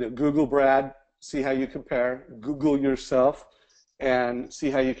 Google Brad, see how you compare. Google yourself and see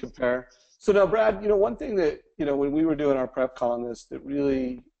how you compare. So now, Brad, one thing that, when we were doing our prep call on this, that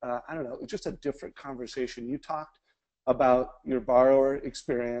really, it was just a different conversation. You talked about your borrower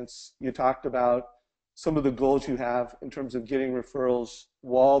experience. You talked about some of the goals you have in terms of getting referrals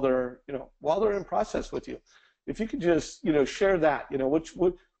while they're in process with you. If you could just, share that,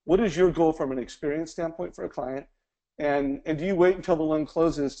 what is your goal from an experience standpoint for a client? And do you wait until the loan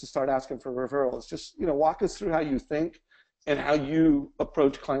closes to start asking for referrals? Just, walk us through how you think and how you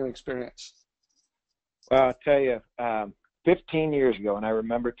approach client experience. Well, I'll tell you, 15 years ago, and I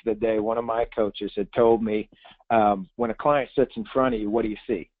remember to the day, one of my coaches had told me, when a client sits in front of you, what do you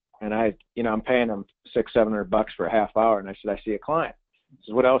see? And I'm paying them $600-700 for a half hour, and I said, I see a client. He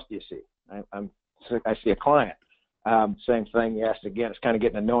says, what else do you see? I see a client. Same thing. He asked again. It's kind of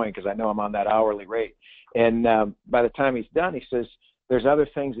getting annoying because I know I'm on that hourly rate. And by the time he's done, he says, there's other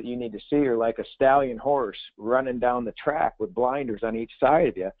things that you need to see. You're like a stallion horse running down the track with blinders on each side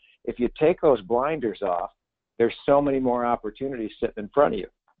of you. If you take those blinders off, there's so many more opportunities sitting in front of you.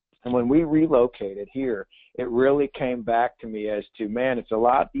 And when we relocated here, it really came back to me as to, man, it's a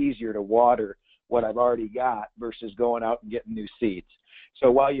lot easier to water what I've already got versus going out and getting new seeds.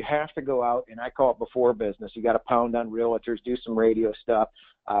 So while you have to go out, and I call it before business, you got to pound on realtors, do some radio stuff,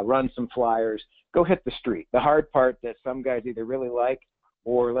 run some flyers, go hit the street. The hard part that some guys either really like,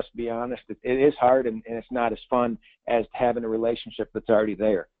 or let's be honest, it is hard and it's not as fun as having a relationship that's already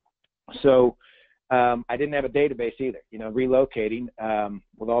there. So I didn't have a database either. Relocating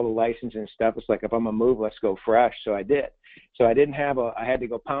with all the licensing and stuff, it's like, if I'm going to move, let's go fresh. So I did. So I had to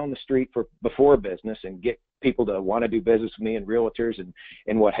go pound the street before business and get people to want to do business with me, and realtors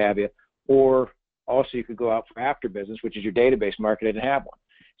and what have you. Or Also, you could go out for after business, which is your database market. I didn't have one.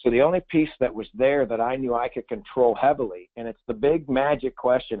 So the only piece that was there that I knew I could control heavily, and it's the big magic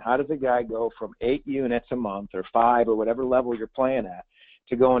question, how does a guy go from 8 units a month or 5 or whatever level you're playing at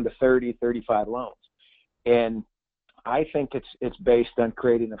to go into 30, 35 loans? And I think it's based on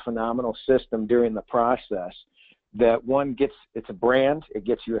creating a phenomenal system during the process that one gets, it's a brand, it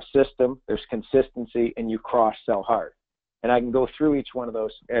gets you a system, there's consistency, and you cross-sell hard. And I can go through each one of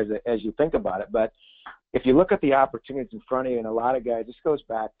those as you think about it. But if you look at the opportunities in front of you, and a lot of guys, this goes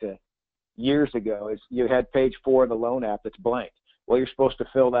back to years ago, is you had page 4 of the loan app that's blank. Well, you're supposed to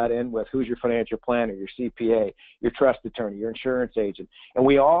fill that in with who's your financial planner, your CPA, your trust attorney, your insurance agent. And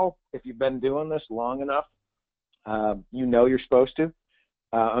we all, if you've been doing this long enough, you know you're supposed to.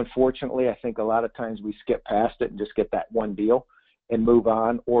 Unfortunately, I think a lot of times we skip past it and just get that one deal and move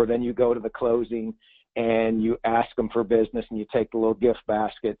on, or then you go to the closing and you ask them for business and you take the little gift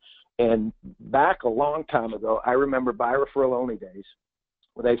basket. And back a long time ago, I remember by referral only days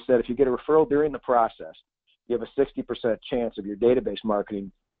where they said if you get a referral during the process, you have a 60% chance of your database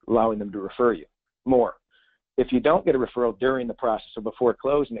marketing allowing them to refer you more. If you don't get a referral during the process or before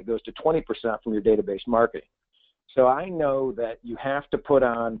closing, it goes to 20% from your database marketing. So I know that you have to put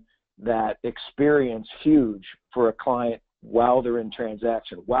on that experience huge for a client while they're in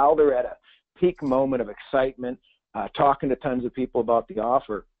transaction, while they're at a peak moment of excitement, talking to tons of people about the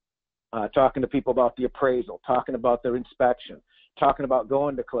offer, talking to people about the appraisal, talking about their inspection, talking about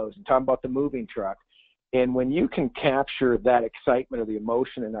going to closing, talking about the moving truck. And when you can capture that excitement or the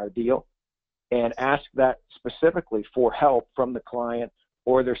emotion in our deal and ask that specifically for help from the client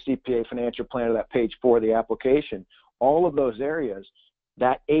or their CPA financial planner, that page 4 of the application, all of those areas,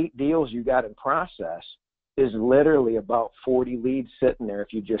 that 8 deals you got in process is literally about 40 leads sitting there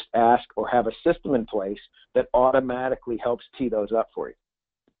if you just ask or have a system in place that automatically helps tee those up for you.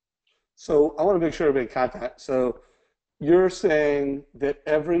 So I want to make sure everybody caught that. So you're saying that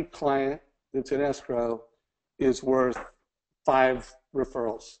every client that's in escrow is worth 5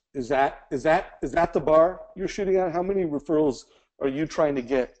 referrals. Is that the bar you're shooting at? How many referrals are you trying to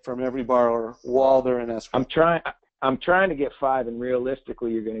get from every borrower while they're in escrow? I'm trying to get 5, and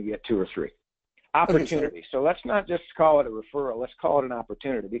realistically, you're going to get 2 or 3 opportunities. Okay, so let's not just call it a referral. Let's call it an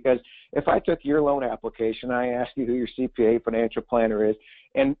opportunity. Because if I took your loan application, I asked you who your CPA financial planner is,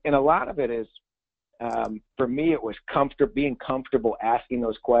 and a lot of it is, for me, it was being comfortable asking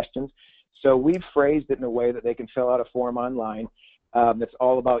those questions. So we've phrased it in a way that they can fill out a form online that's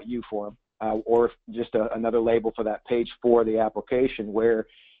all about you for them. Or just another label for that page 4 of the application, where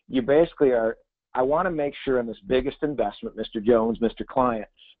you basically are, I want to make sure in this biggest investment, Mr. Jones, Mr. Client,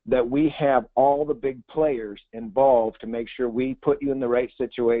 that we have all the big players involved to make sure we put you in the right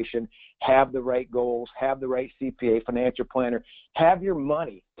situation, have the right goals, have the right CPA financial planner, have your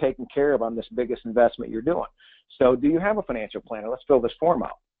money taken care of on this biggest investment you're doing. So do you have a financial planner? Let's fill this form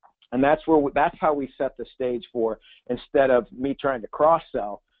out. And that's how we set the stage for, instead of me trying to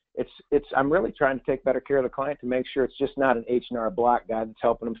cross-sell, I'm really trying to take better care of the client to make sure it's just not an H&R Block guy that's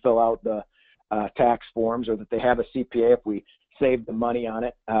helping them fill out the tax forms, or that they have a CPA if we save the money on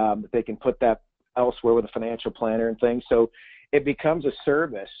it, that they can put that elsewhere with a financial planner and things. So it becomes a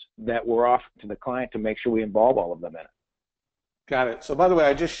service that we're offering to the client to make sure we involve all of them in it. Got it. So by the way,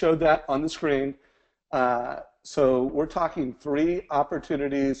 I just showed that on the screen. So we're talking 3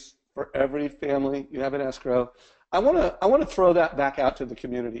 opportunities for every family you have in escrow. I want to throw that back out to the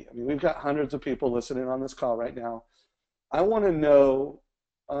community. I mean, we've got hundreds of people listening on this call right now. I want to know,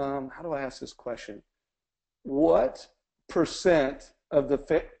 how do I ask this question? What percent of the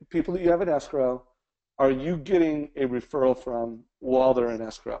people that you have in escrow are you getting a referral from while they're in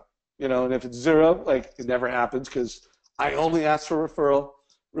escrow? You know, and if it's 0, like, it never happens because I only ask for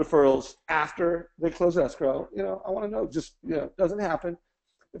referrals after they close escrow. You know, I want to know, just, you know, it doesn't happen.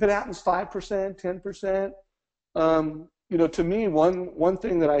 If it happens 5%, 10%, you know, to me, one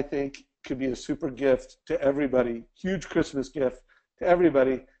thing that I think could be a super gift to everybody, huge Christmas gift to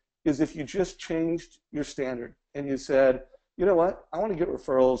everybody, is if you just changed your standard and you said, you know what, I want to get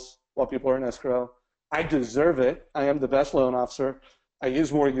referrals while people are in escrow. I deserve it. I am the best loan officer. I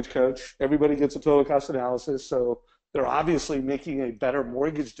use Mortgage Coach. Everybody gets a total cost analysis, so they're obviously making a better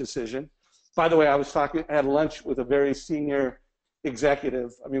mortgage decision. By the way, I had lunch with a very senior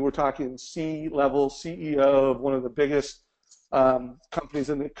executive. I mean, we're talking C-level CEO of one of the biggest companies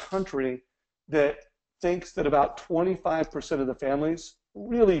in the country, that thinks that about 25% of the families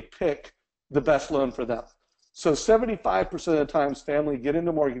really pick the best loan for them. So 75% of the times family get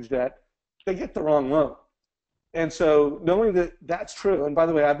into mortgage debt, they get the wrong loan. And so knowing that that's true, and by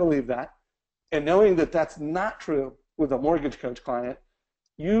the way, I believe that, and knowing that that's not true with a Mortgage Coach client,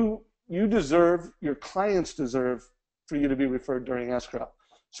 you your clients deserve for you to be referred during escrow.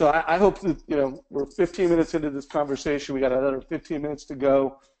 So I hope that, we're 15 minutes into this conversation. We got another 15 minutes to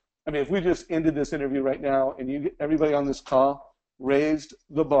go. I mean, if we just ended this interview right now and everybody on this call raised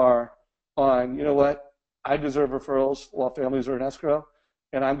the bar on, you know what, I deserve referrals while families are in escrow,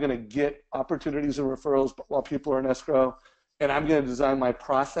 and I'm going to get opportunities and referrals while people are in escrow, and I'm going to design my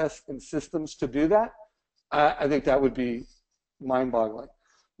process and systems to do that, I think that would be mind-boggling.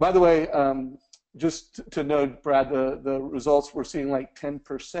 By the way, just to note, Brad, the results, we're seeing like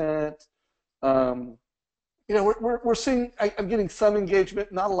 10%. We're seeing, I'm getting some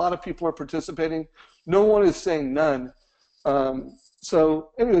engagement. Not a lot of people are participating. No one is saying none. So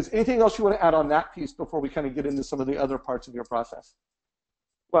anyways, anything else you want to add on that piece before we kind of get into some of the other parts of your process?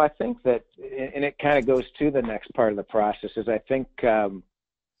 Well, I think that, and it kind of goes to the next part of the process, is I think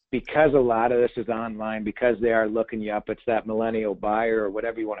because a lot of this is online, because they are looking you up, it's that millennial buyer or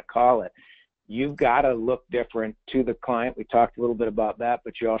whatever you want to call it, you've got to look different to the client. We talked a little bit about that,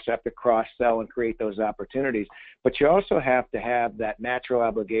 but you also have to cross-sell and create those opportunities. But you also have to have that natural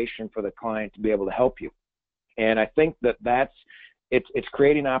obligation for the client to be able to help you. And I think it's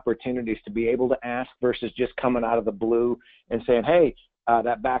creating opportunities to be able to ask versus just coming out of the blue and saying, hey,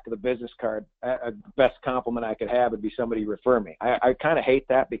 that back of the business card, best compliment I could have would be somebody refer me. I kind of hate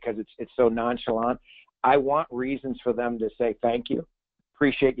that because it's so nonchalant. I want reasons for them to say thank you,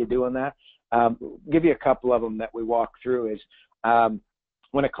 appreciate you doing that. Give you a couple of them that we walk through is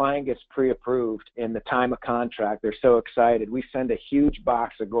when a client gets pre-approved in the time of contract, they're so excited. We send a huge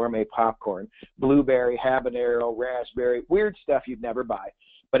box of gourmet popcorn, blueberry, habanero, raspberry, weird stuff you'd never buy.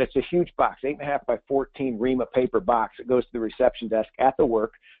 But it's a huge box, 8.5 by 14 Rima paper box. It goes to the reception desk at the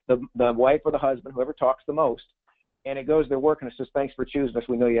work, the wife or the husband, whoever talks the most, and it goes to their work and it says, thanks for choosing us.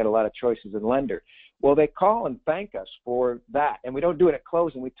 We know you had a lot of choices in lender. Well, they call and thank us for that, and we don't do it at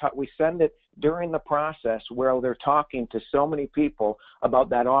closing. We send it during the process where they're talking to so many people about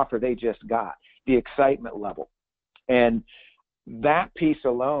that offer they just got, the excitement level. And that piece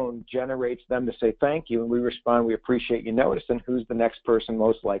alone generates them to say thank you, and we respond, we appreciate you noticing. Who's the next person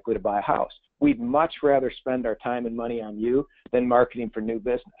most likely to buy a house? We'd much rather spend our time and money on you than marketing for new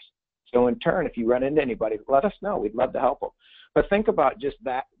business. So in turn, if you run into anybody, let us know. We'd love to help them. But think about just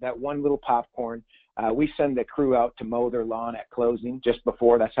that one little popcorn. We send the crew out to mow their lawn at closing just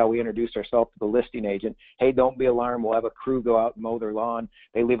before. That's how we introduce ourselves to the listing agent. Hey, don't be alarmed. We'll have a crew go out and mow their lawn.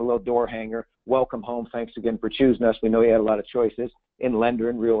 They leave a little door hanger. Welcome home. Thanks again for choosing us. We know you had a lot of choices in lender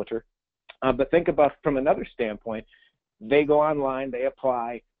and realtor. But think about from another standpoint. They go online. They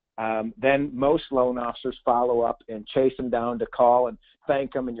apply. Then most loan officers follow up and chase them down to call and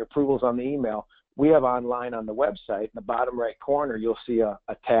thank them, and your approval's on the email. We have online on the website, in the bottom right corner, you'll see a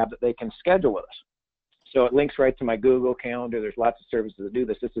tab that they can schedule with us. So it links right to my Google Calendar. There's lots of services that do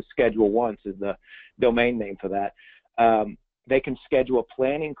this. This is Schedule Once is the domain name for that. They can schedule a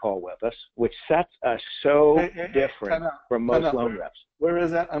planning call with us, which sets us so different from most loan reps. Where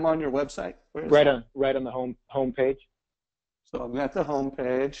is that? I'm on your website. Right on the home page. So I'm at the home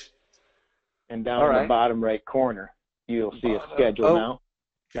page. And down in the bottom right corner, you'll see a schedule now.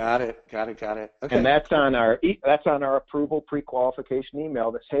 Got it. Okay. And that's on our approval pre-qualification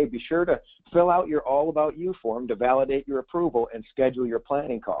email that says, hey, be sure to fill out your All About You form to validate your approval and schedule your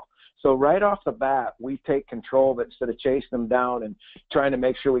planning call. So right off the bat, we take control of it instead of chasing them down and trying to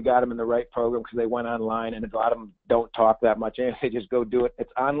make sure we got them in the right program because they went online, and a lot of them don't talk that much. They just go do it.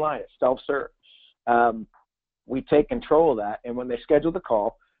 It's online. It's self-serve. We take control of that, and when they schedule the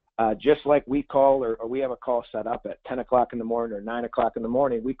call, just like we call or we have a call set up at 10 o'clock in the morning or 9 o'clock in the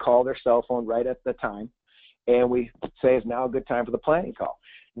morning, we call their cell phone right at the time, and we say it's now a good time for the planning call.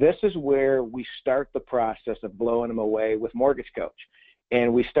 This is where we start the process of blowing them away with Mortgage Coach.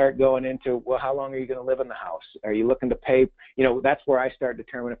 And we start going into, well, how long are you going to live in the house? Are you looking to pay? That's where I start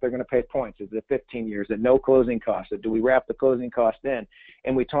determining if they're going to pay points. Is it 15 years? Is it no closing costs? Do we wrap the closing cost in?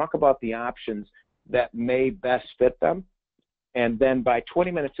 And we talk about the options that may best fit them. And then by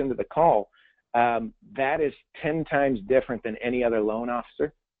 20 minutes into the call, that is 10 times different than any other loan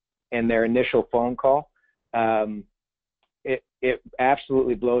officer in their initial phone call. It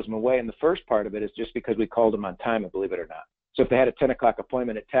absolutely blows them away. And the first part of it is just because we called them on time, believe it or not. So if they had a 10 o'clock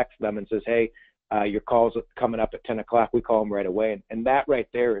appointment, it texts them and says, hey, your call's coming up at 10 o'clock. We call them right away. And that right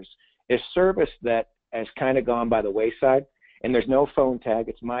there is service that has kind of gone by the wayside. And there's no phone tag.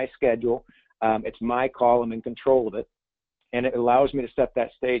 It's my schedule. It's my call. I'm in control of it. And it allows me to set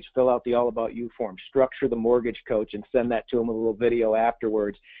that stage, fill out the All About You form, structure the Mortgage Coach, and send that to them with a little video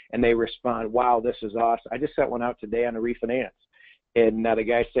afterwards. And they respond, wow, this is awesome. I just sent one out today on a refinance. And now the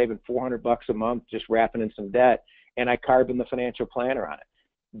guy's saving $400 a month just wrapping in some debt. And I carved in the financial planner on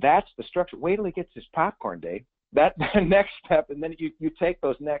it. That's the structure. Wait till he gets his popcorn, Dave. That next step, and then you take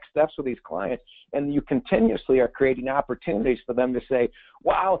those next steps with these clients, and you continuously are creating opportunities for them to say,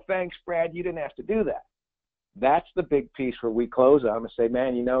 wow, thanks, Brad, you didn't have to do that. That's the big piece where we close on and say,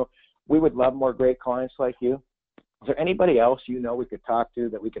 man, we would love more great clients like you. Is there anybody else we could talk to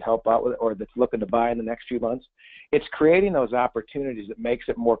that we could help out with, or that's looking to buy in the next few months? It's creating those opportunities that makes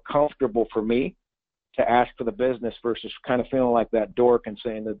it more comfortable for me to ask for the business versus kind of feeling like that dork and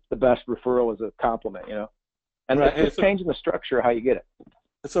saying that the best referral is a compliment, And right. it's changing the structure of how you get it.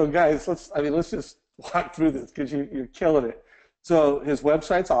 So guys, let's just walk through this because you're killing it. So his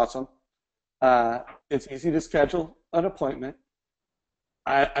website's awesome. It's easy to schedule an appointment.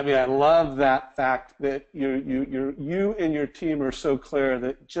 I love that fact that you and your team are so clear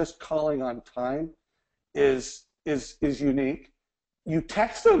that just calling on time is unique. You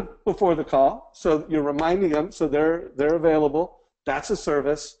text them before the call, so you're reminding them, so they're available. That's a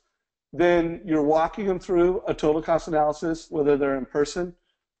service. Then you're walking them through a total cost analysis, whether they're in person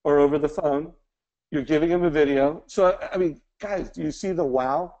or over the phone. You're giving them a video. So, guys, do you see the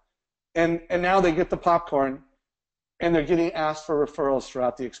wow? And now they get the popcorn, and they're getting asked for referrals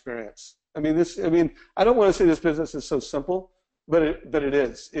throughout the experience. I don't want to say this business is so simple, but it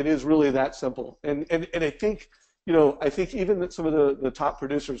is. It is really that simple. And I think, I think even that some of the top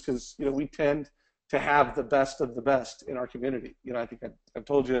producers, because, we tend to have the best of the best in our community. I think I've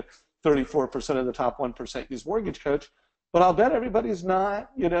told you 34% of the top 1% use Mortgage Coach, but I'll bet everybody's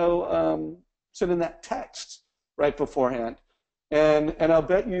not, sending that text right beforehand. And I'll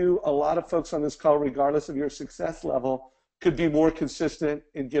bet you a lot of folks on this call, regardless of your success level, could be more consistent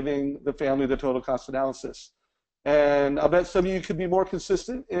in giving the family the total cost analysis. And I'll bet some of you could be more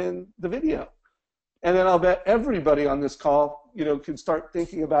consistent in the video. And then I'll bet everybody on this call, can start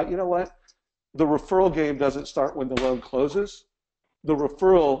thinking about, what? The referral game doesn't start when the loan closes. The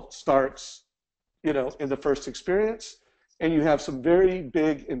referral starts, in the first experience, and you have some very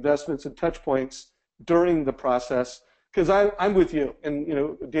big investments and touch points during the process. Because I'm with you, and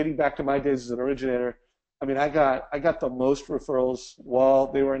dating back to my days as an originator, I got the most referrals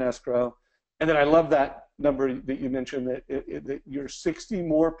while they were in escrow, and then I love that number that you mentioned that you're 60%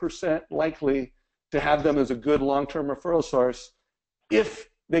 more likely to have them as a good long-term referral source if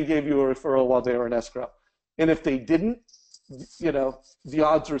they gave you a referral while they were in escrow, and if they didn't, the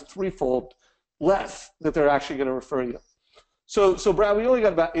odds are threefold less that they're actually going to refer you. So Brad, we only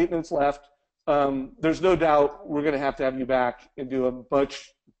got about 8 minutes left. There's no doubt we're going to have you back and do a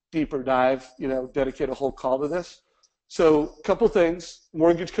much deeper dive, dedicate a whole call to this. So a couple things.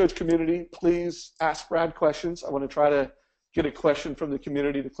 Mortgage Coach community, please ask Brad questions. I want to try to get a question from the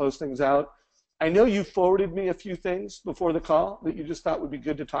community to close things out. I know you forwarded me a few things before the call that you just thought would be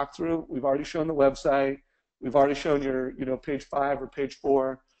good to talk through. We've already shown the website. We've already shown your, page 5 or page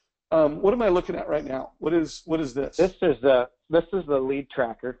 4. What am I looking at right now? What is this? This is the lead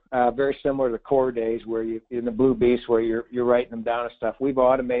tracker, very similar to Core Days, where you in the Blue Beast, where you're writing them down and stuff. We've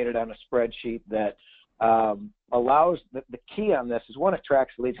automated on a spreadsheet that allows the key on this is one, it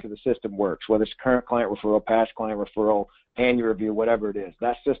tracks leads because the system works, whether it's current client referral, past client referral, annual review, whatever it is.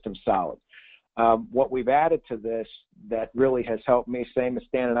 That system's solid. What we've added to this that really has helped me, same as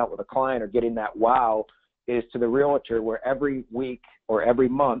standing out with a client or getting that wow, is to the realtor, where every week or every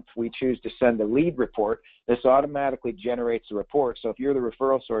month we choose to send a lead report. This automatically generates a report. So if you're the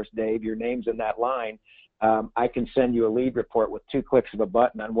referral source, Dave, your name's in that line, I can send you a lead report with 2 clicks of a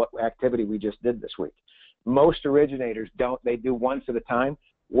button on what activity we just did this week. Most originators don't. They do once at a time.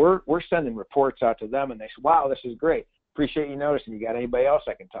 We're sending reports out to them, and they say, wow, this is great. Appreciate you noticing. You got anybody else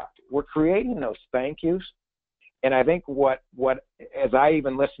I can talk to? We're creating those thank yous. And I think what as I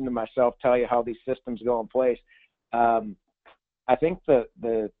even listen to myself tell you how these systems go in place, I think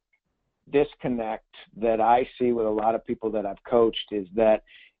the disconnect that I see with a lot of people that I've coached is that,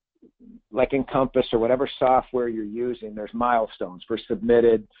 like in Compass or whatever software you're using, there's milestones for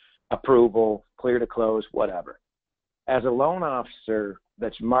submitted, approval, clear to close, whatever. As a loan officer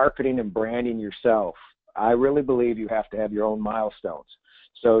that's marketing and branding yourself, I really believe you have to have your own milestones.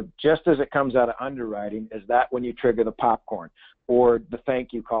 So just as it comes out of underwriting, is that when you trigger the popcorn or the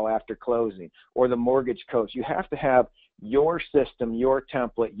thank you call after closing or the mortgage coach? You have to have your system, your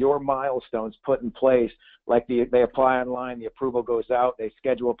template, your milestones put in place. Like they apply online, the approval goes out, they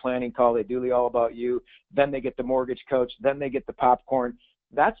schedule a planning call, they do the all about you, then they get the mortgage coach, then they get the popcorn.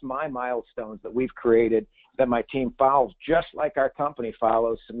 That's my milestones that we've created that my team follows, just like our company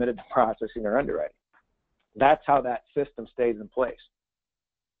follows submitted to processing or underwriting. That's how that system stays in place.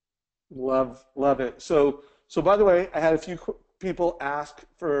 Love it. So by the way, I had a few people ask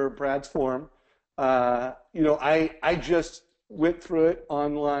for Brad's form. I just went through it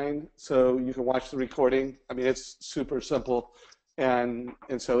online, so you can watch the recording. I mean, it's super simple, and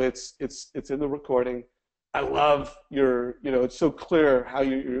so it's in the recording. I love it's so clear how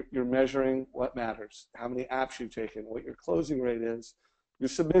you're measuring what matters, how many apps you've taken, what your closing rate is, your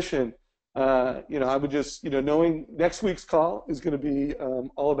submission. I would just, knowing next week's call is going to be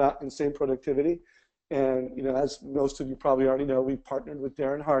all about insane productivity. And, as most of you probably already know, we've partnered with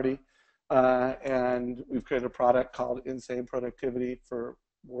Harney, and we've created a product called Insane Productivity for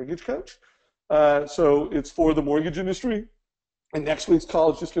Mortgage Coach. So it's for the mortgage industry. And next week's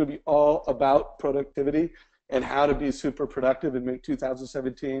call is just going to be all about productivity and how to be super productive and make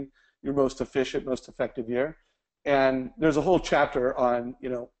 2017 your most efficient, most effective year. And there's a whole chapter on,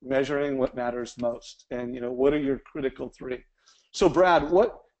 measuring what matters most and, what are your critical three. So Brad,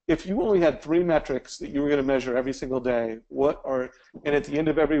 what if you only had 3 metrics that you were going to measure every single day, and at the end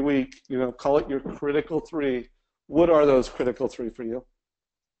of every week, call it your critical 3, what are those critical 3 for you?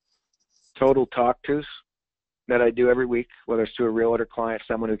 Total talk-tos that I do every week, whether it's to a realtor client,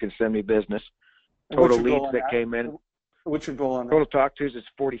 someone who can send me business. Total leads that came in. What's your goal on that? Total talk-tos is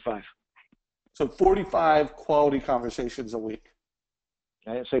 45. So 45 quality conversations a week.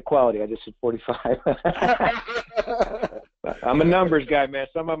 I didn't say quality. I just said 45. I'm a numbers guy, man.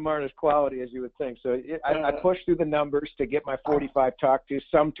 Some of them aren't as quality as you would think. So I push through the numbers to get my 45 talk-tos.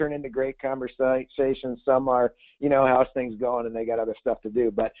 Some turn into great conversations. Some are, how's things going, and they got other stuff to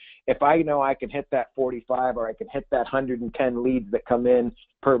do. But if I know I can hit that 45 or I can hit that 110 leads that come in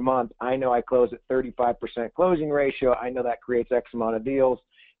per month, I know I close at 35% closing ratio. I know that creates X amount of deals,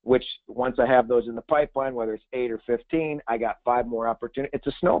 which once I have those in the pipeline, whether it's 8 or 15, I got 5 more opportunities. It's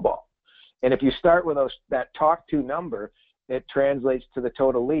a snowball. And if you start with that talk-to number, it translates to the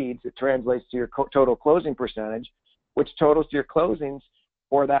total leads. It translates to your total closing percentage, which totals to your closings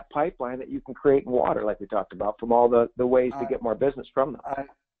or that pipeline that you can create in water, like we talked about, from all the ways to get more business from them.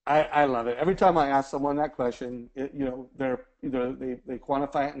 I love it. Every time I ask someone that question, they're either they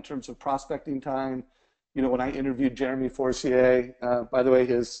quantify it in terms of prospecting time. When I interviewed Jeremy Forcier, by the way,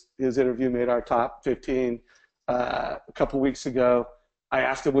 his interview made our top 15 a couple weeks ago. I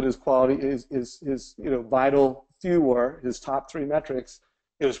asked him what his quality is, his vital few were, his top 3 metrics.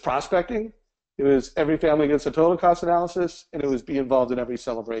 It was prospecting, it was every family gets a total cost analysis, and it was be involved in every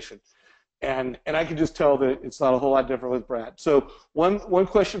celebration. And I can just tell that it's not a whole lot different with Brad. So one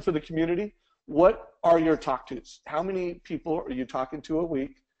question for the community: what are your talk-tos? How many people are you talking to a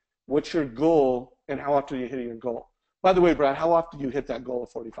week? What's your goal, and how often are you hitting your goal? By the way, Brad, how often do you hit that goal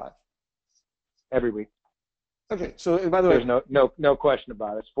of 45? Every week. Okay, so and by the way, there's no question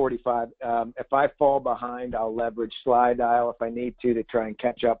about it. It's 45. If I fall behind, I'll leverage slide dial if I need to try and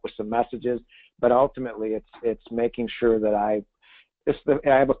catch up with some messages. But ultimately, it's making sure that I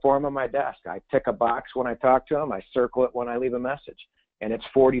have a form on my desk. I tick a box when I talk to them. I circle it when I leave a message, and it's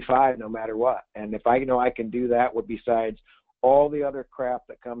 45 no matter what. And if I know I can do that, besides all the other crap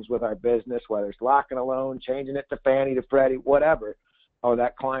that comes with our business, whether it's locking a loan, changing it to Fannie to Freddie, whatever, or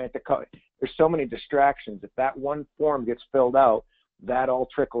that client that call. There's so many distractions. If that one form gets filled out, that all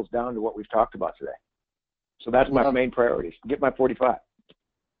trickles down to what we've talked about today. So that's my main priorities. Get my 45.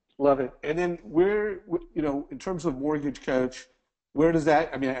 Love it. And then in terms of Mortgage Coach, where does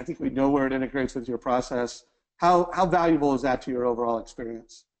that, I think we know where it integrates with your process. How valuable is that to your overall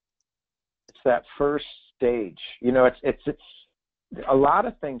experience? It's that first stage. It's a lot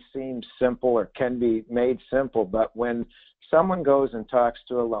of things seem simple or can be made simple, but when someone goes and talks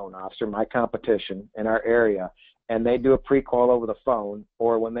to a loan officer, my competition in our area, and they do a pre-call over the phone,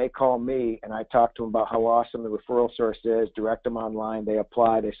 or when they call me and I talk to them about how awesome the referral source is, direct them online, they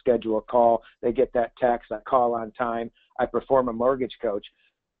apply, they schedule a call, they get that text, I call on time, I perform a mortgage coach.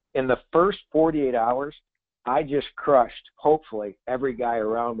 In the first 48 hours, I just crushed, hopefully, every guy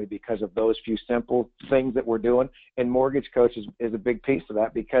around me because of those few simple things that we're doing. And Mortgage Coach is a big piece of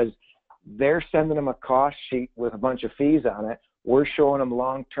that because they're sending them a cost sheet with a bunch of fees on it. We're showing them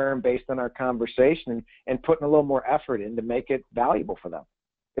long-term based on our conversation and putting a little more effort in to make it valuable for them.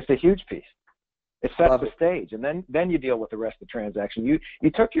 It's a huge piece. It sets the stage, and then you deal with the rest of the transaction. You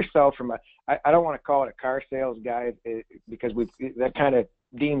took yourself from I don't want to call it a car sales guy because that kind of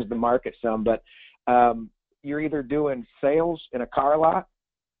deems the market some, but you're either doing sales in a car lot,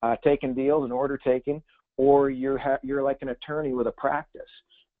 taking deals and order taking, or you're like an attorney with a practice.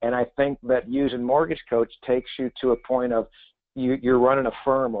 And I think that using Mortgage Coach takes you to a point of you're running a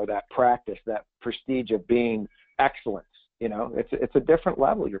firm or that practice, that prestige of being excellence. It's a different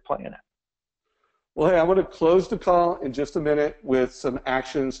level you're playing at. Well, hey, I want to close the call in just a minute with some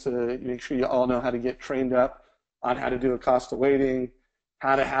actions to make sure you all know how to get trained up on how to do a cost of waiting,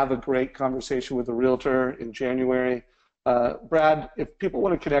 how to have a great conversation with a realtor in January. Brad, if people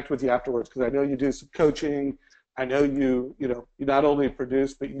want to connect with you afterwards, because I know you do some coaching, I know you not only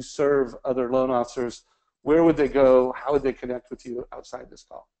produce, but you serve other loan officers. Where would they go? How would they connect with you outside this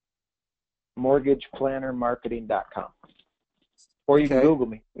call? MortgagePlannerMarketing.com. Or you can Google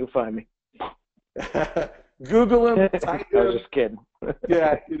me. You'll find me. Google him. Find him. I was just kidding.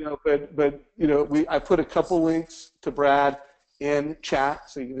 Yeah, but I put a couple links to Brad in chat,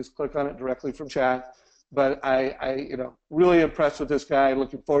 so you can just click on it directly from chat. But I really impressed with this guy.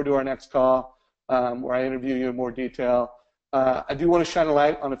 Looking forward to our next call where I interview you in more detail. I do want to shine a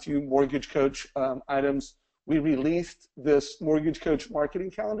light on a few Mortgage Coach items. We released this Mortgage Coach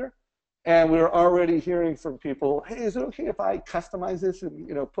marketing calendar, and we're already hearing from people, hey, is it okay if I customize this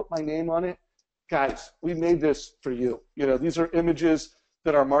and put my name on it? Guys, we made this for you. These are images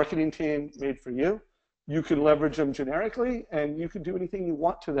that our marketing team made for you. You can leverage them generically, and you can do anything you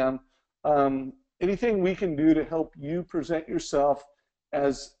want to them. Anything we can do to help you present yourself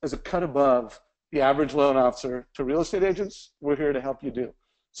as a cut above the average loan officer to real estate agents, we're here to help you do.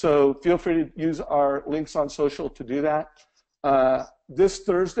 So feel free to use our links on social to do that. This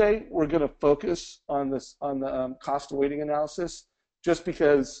Thursday, we're going to focus on the cost of waiting analysis, just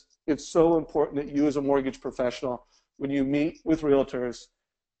because it's so important that you as a mortgage professional, when you meet with realtors,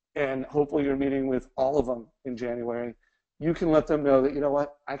 and hopefully you're meeting with all of them in January, you can let them know that, you know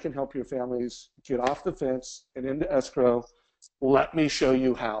what, I can help your families get off the fence and into escrow. Let me show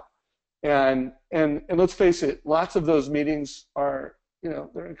you how. And let's face it, lots of those meetings are,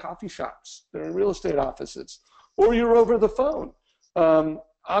 they're in coffee shops, they're in real estate offices, or you're over the phone.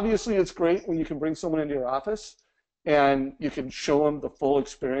 Obviously, it's great when you can bring someone into your office and you can show them the full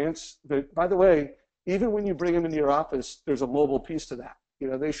experience. But by the way, even when you bring them into your office, there's a mobile piece to that.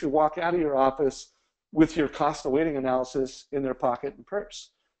 They should walk out of your office with your cost of waiting analysis in their pocket and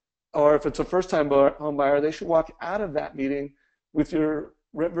purse. Or if it's a first-time home buyer, they should walk out of that meeting with your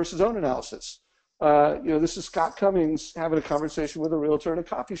rent versus own analysis. This is Scott Cummings having a conversation with a realtor in a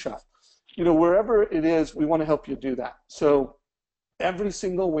coffee shop. Wherever it is, we want to help you do that. So every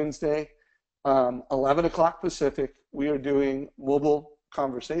single Wednesday, 11 o'clock Pacific, we are doing mobile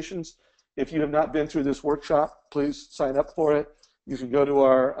conversations. If you have not been through this workshop, please sign up for it. You can go to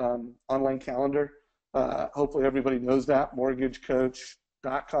our online calendar. Hopefully everybody knows that,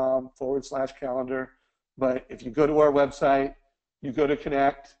 mortgagecoach.com/calendar. But if you go to our website, you go to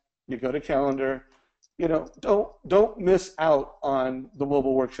Connect, you go to Calendar, don't miss out on the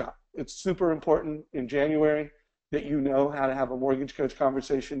mobile workshop. It's super important in January that you know how to have a mortgage coach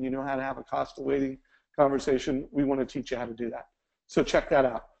conversation, you know how to have a cost of waiting conversation. We want to teach you how to do that. So check that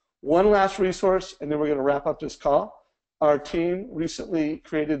out. One last resource, and then we're going to wrap up this call. Our team recently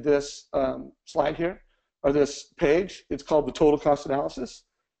created this slide here, or this page. It's called the Total Cost Analysis.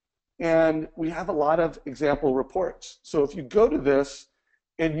 And we have a lot of example reports. So if you go to this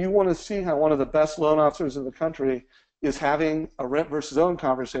and you want to see how one of the best loan officers in the country is having a rent versus own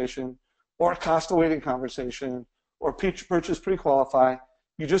conversation, or a cost of waiting conversation, or purchase pre-qualify,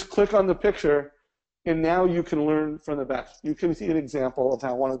 you just click on the picture, and now you can learn from the best. You can see an example of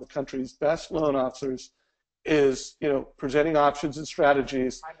how one of the country's best loan officers is, presenting options and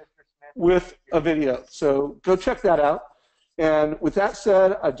strategies with a video. So go check that out. And with that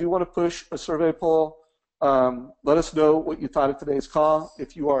said, I do want to push a survey poll. Let us know what you thought of today's call.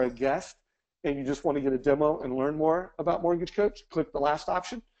 If you are a guest and you just want to get a demo and learn more about Mortgage Coach, click the last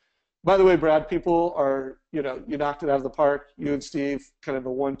option. By the way, Brad, people are, you knocked it out of the park. You and Steve, kind of a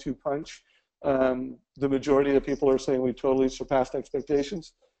 1-2 punch. The majority of the people are saying we totally surpassed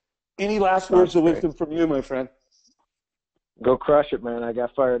expectations. Any last words of wisdom from you, my friend? Go crush it, man. I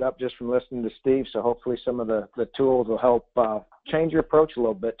got fired up just from listening to Steve, so hopefully some of the tools will help change your approach a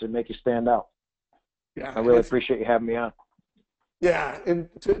little bit to make you stand out. Yeah, I really appreciate you having me on. Yeah, and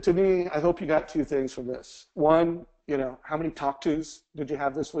to me, I hope you got two things from this. One, how many talk-tos did you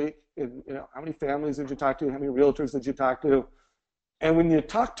have this week? And, how many families did you talk to? How many realtors did you talk to? And when you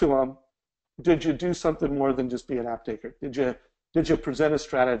talk to them, did you do something more than just be an app taker? Did you present a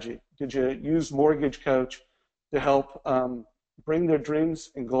strategy? Did you use Mortgage Coach to help bring their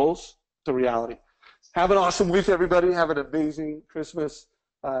dreams and goals to reality? Have an awesome week, everybody. Have an amazing Christmas.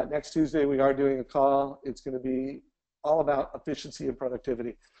 Next Tuesday, we are doing a call. It's going to be all about efficiency and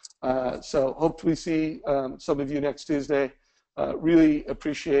productivity. So hope we see some of you next Tuesday. Really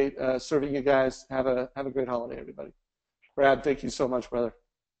appreciate serving you guys. Have a great holiday, everybody. Brad, thank you so much, brother.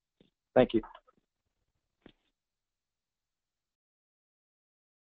 Thank you.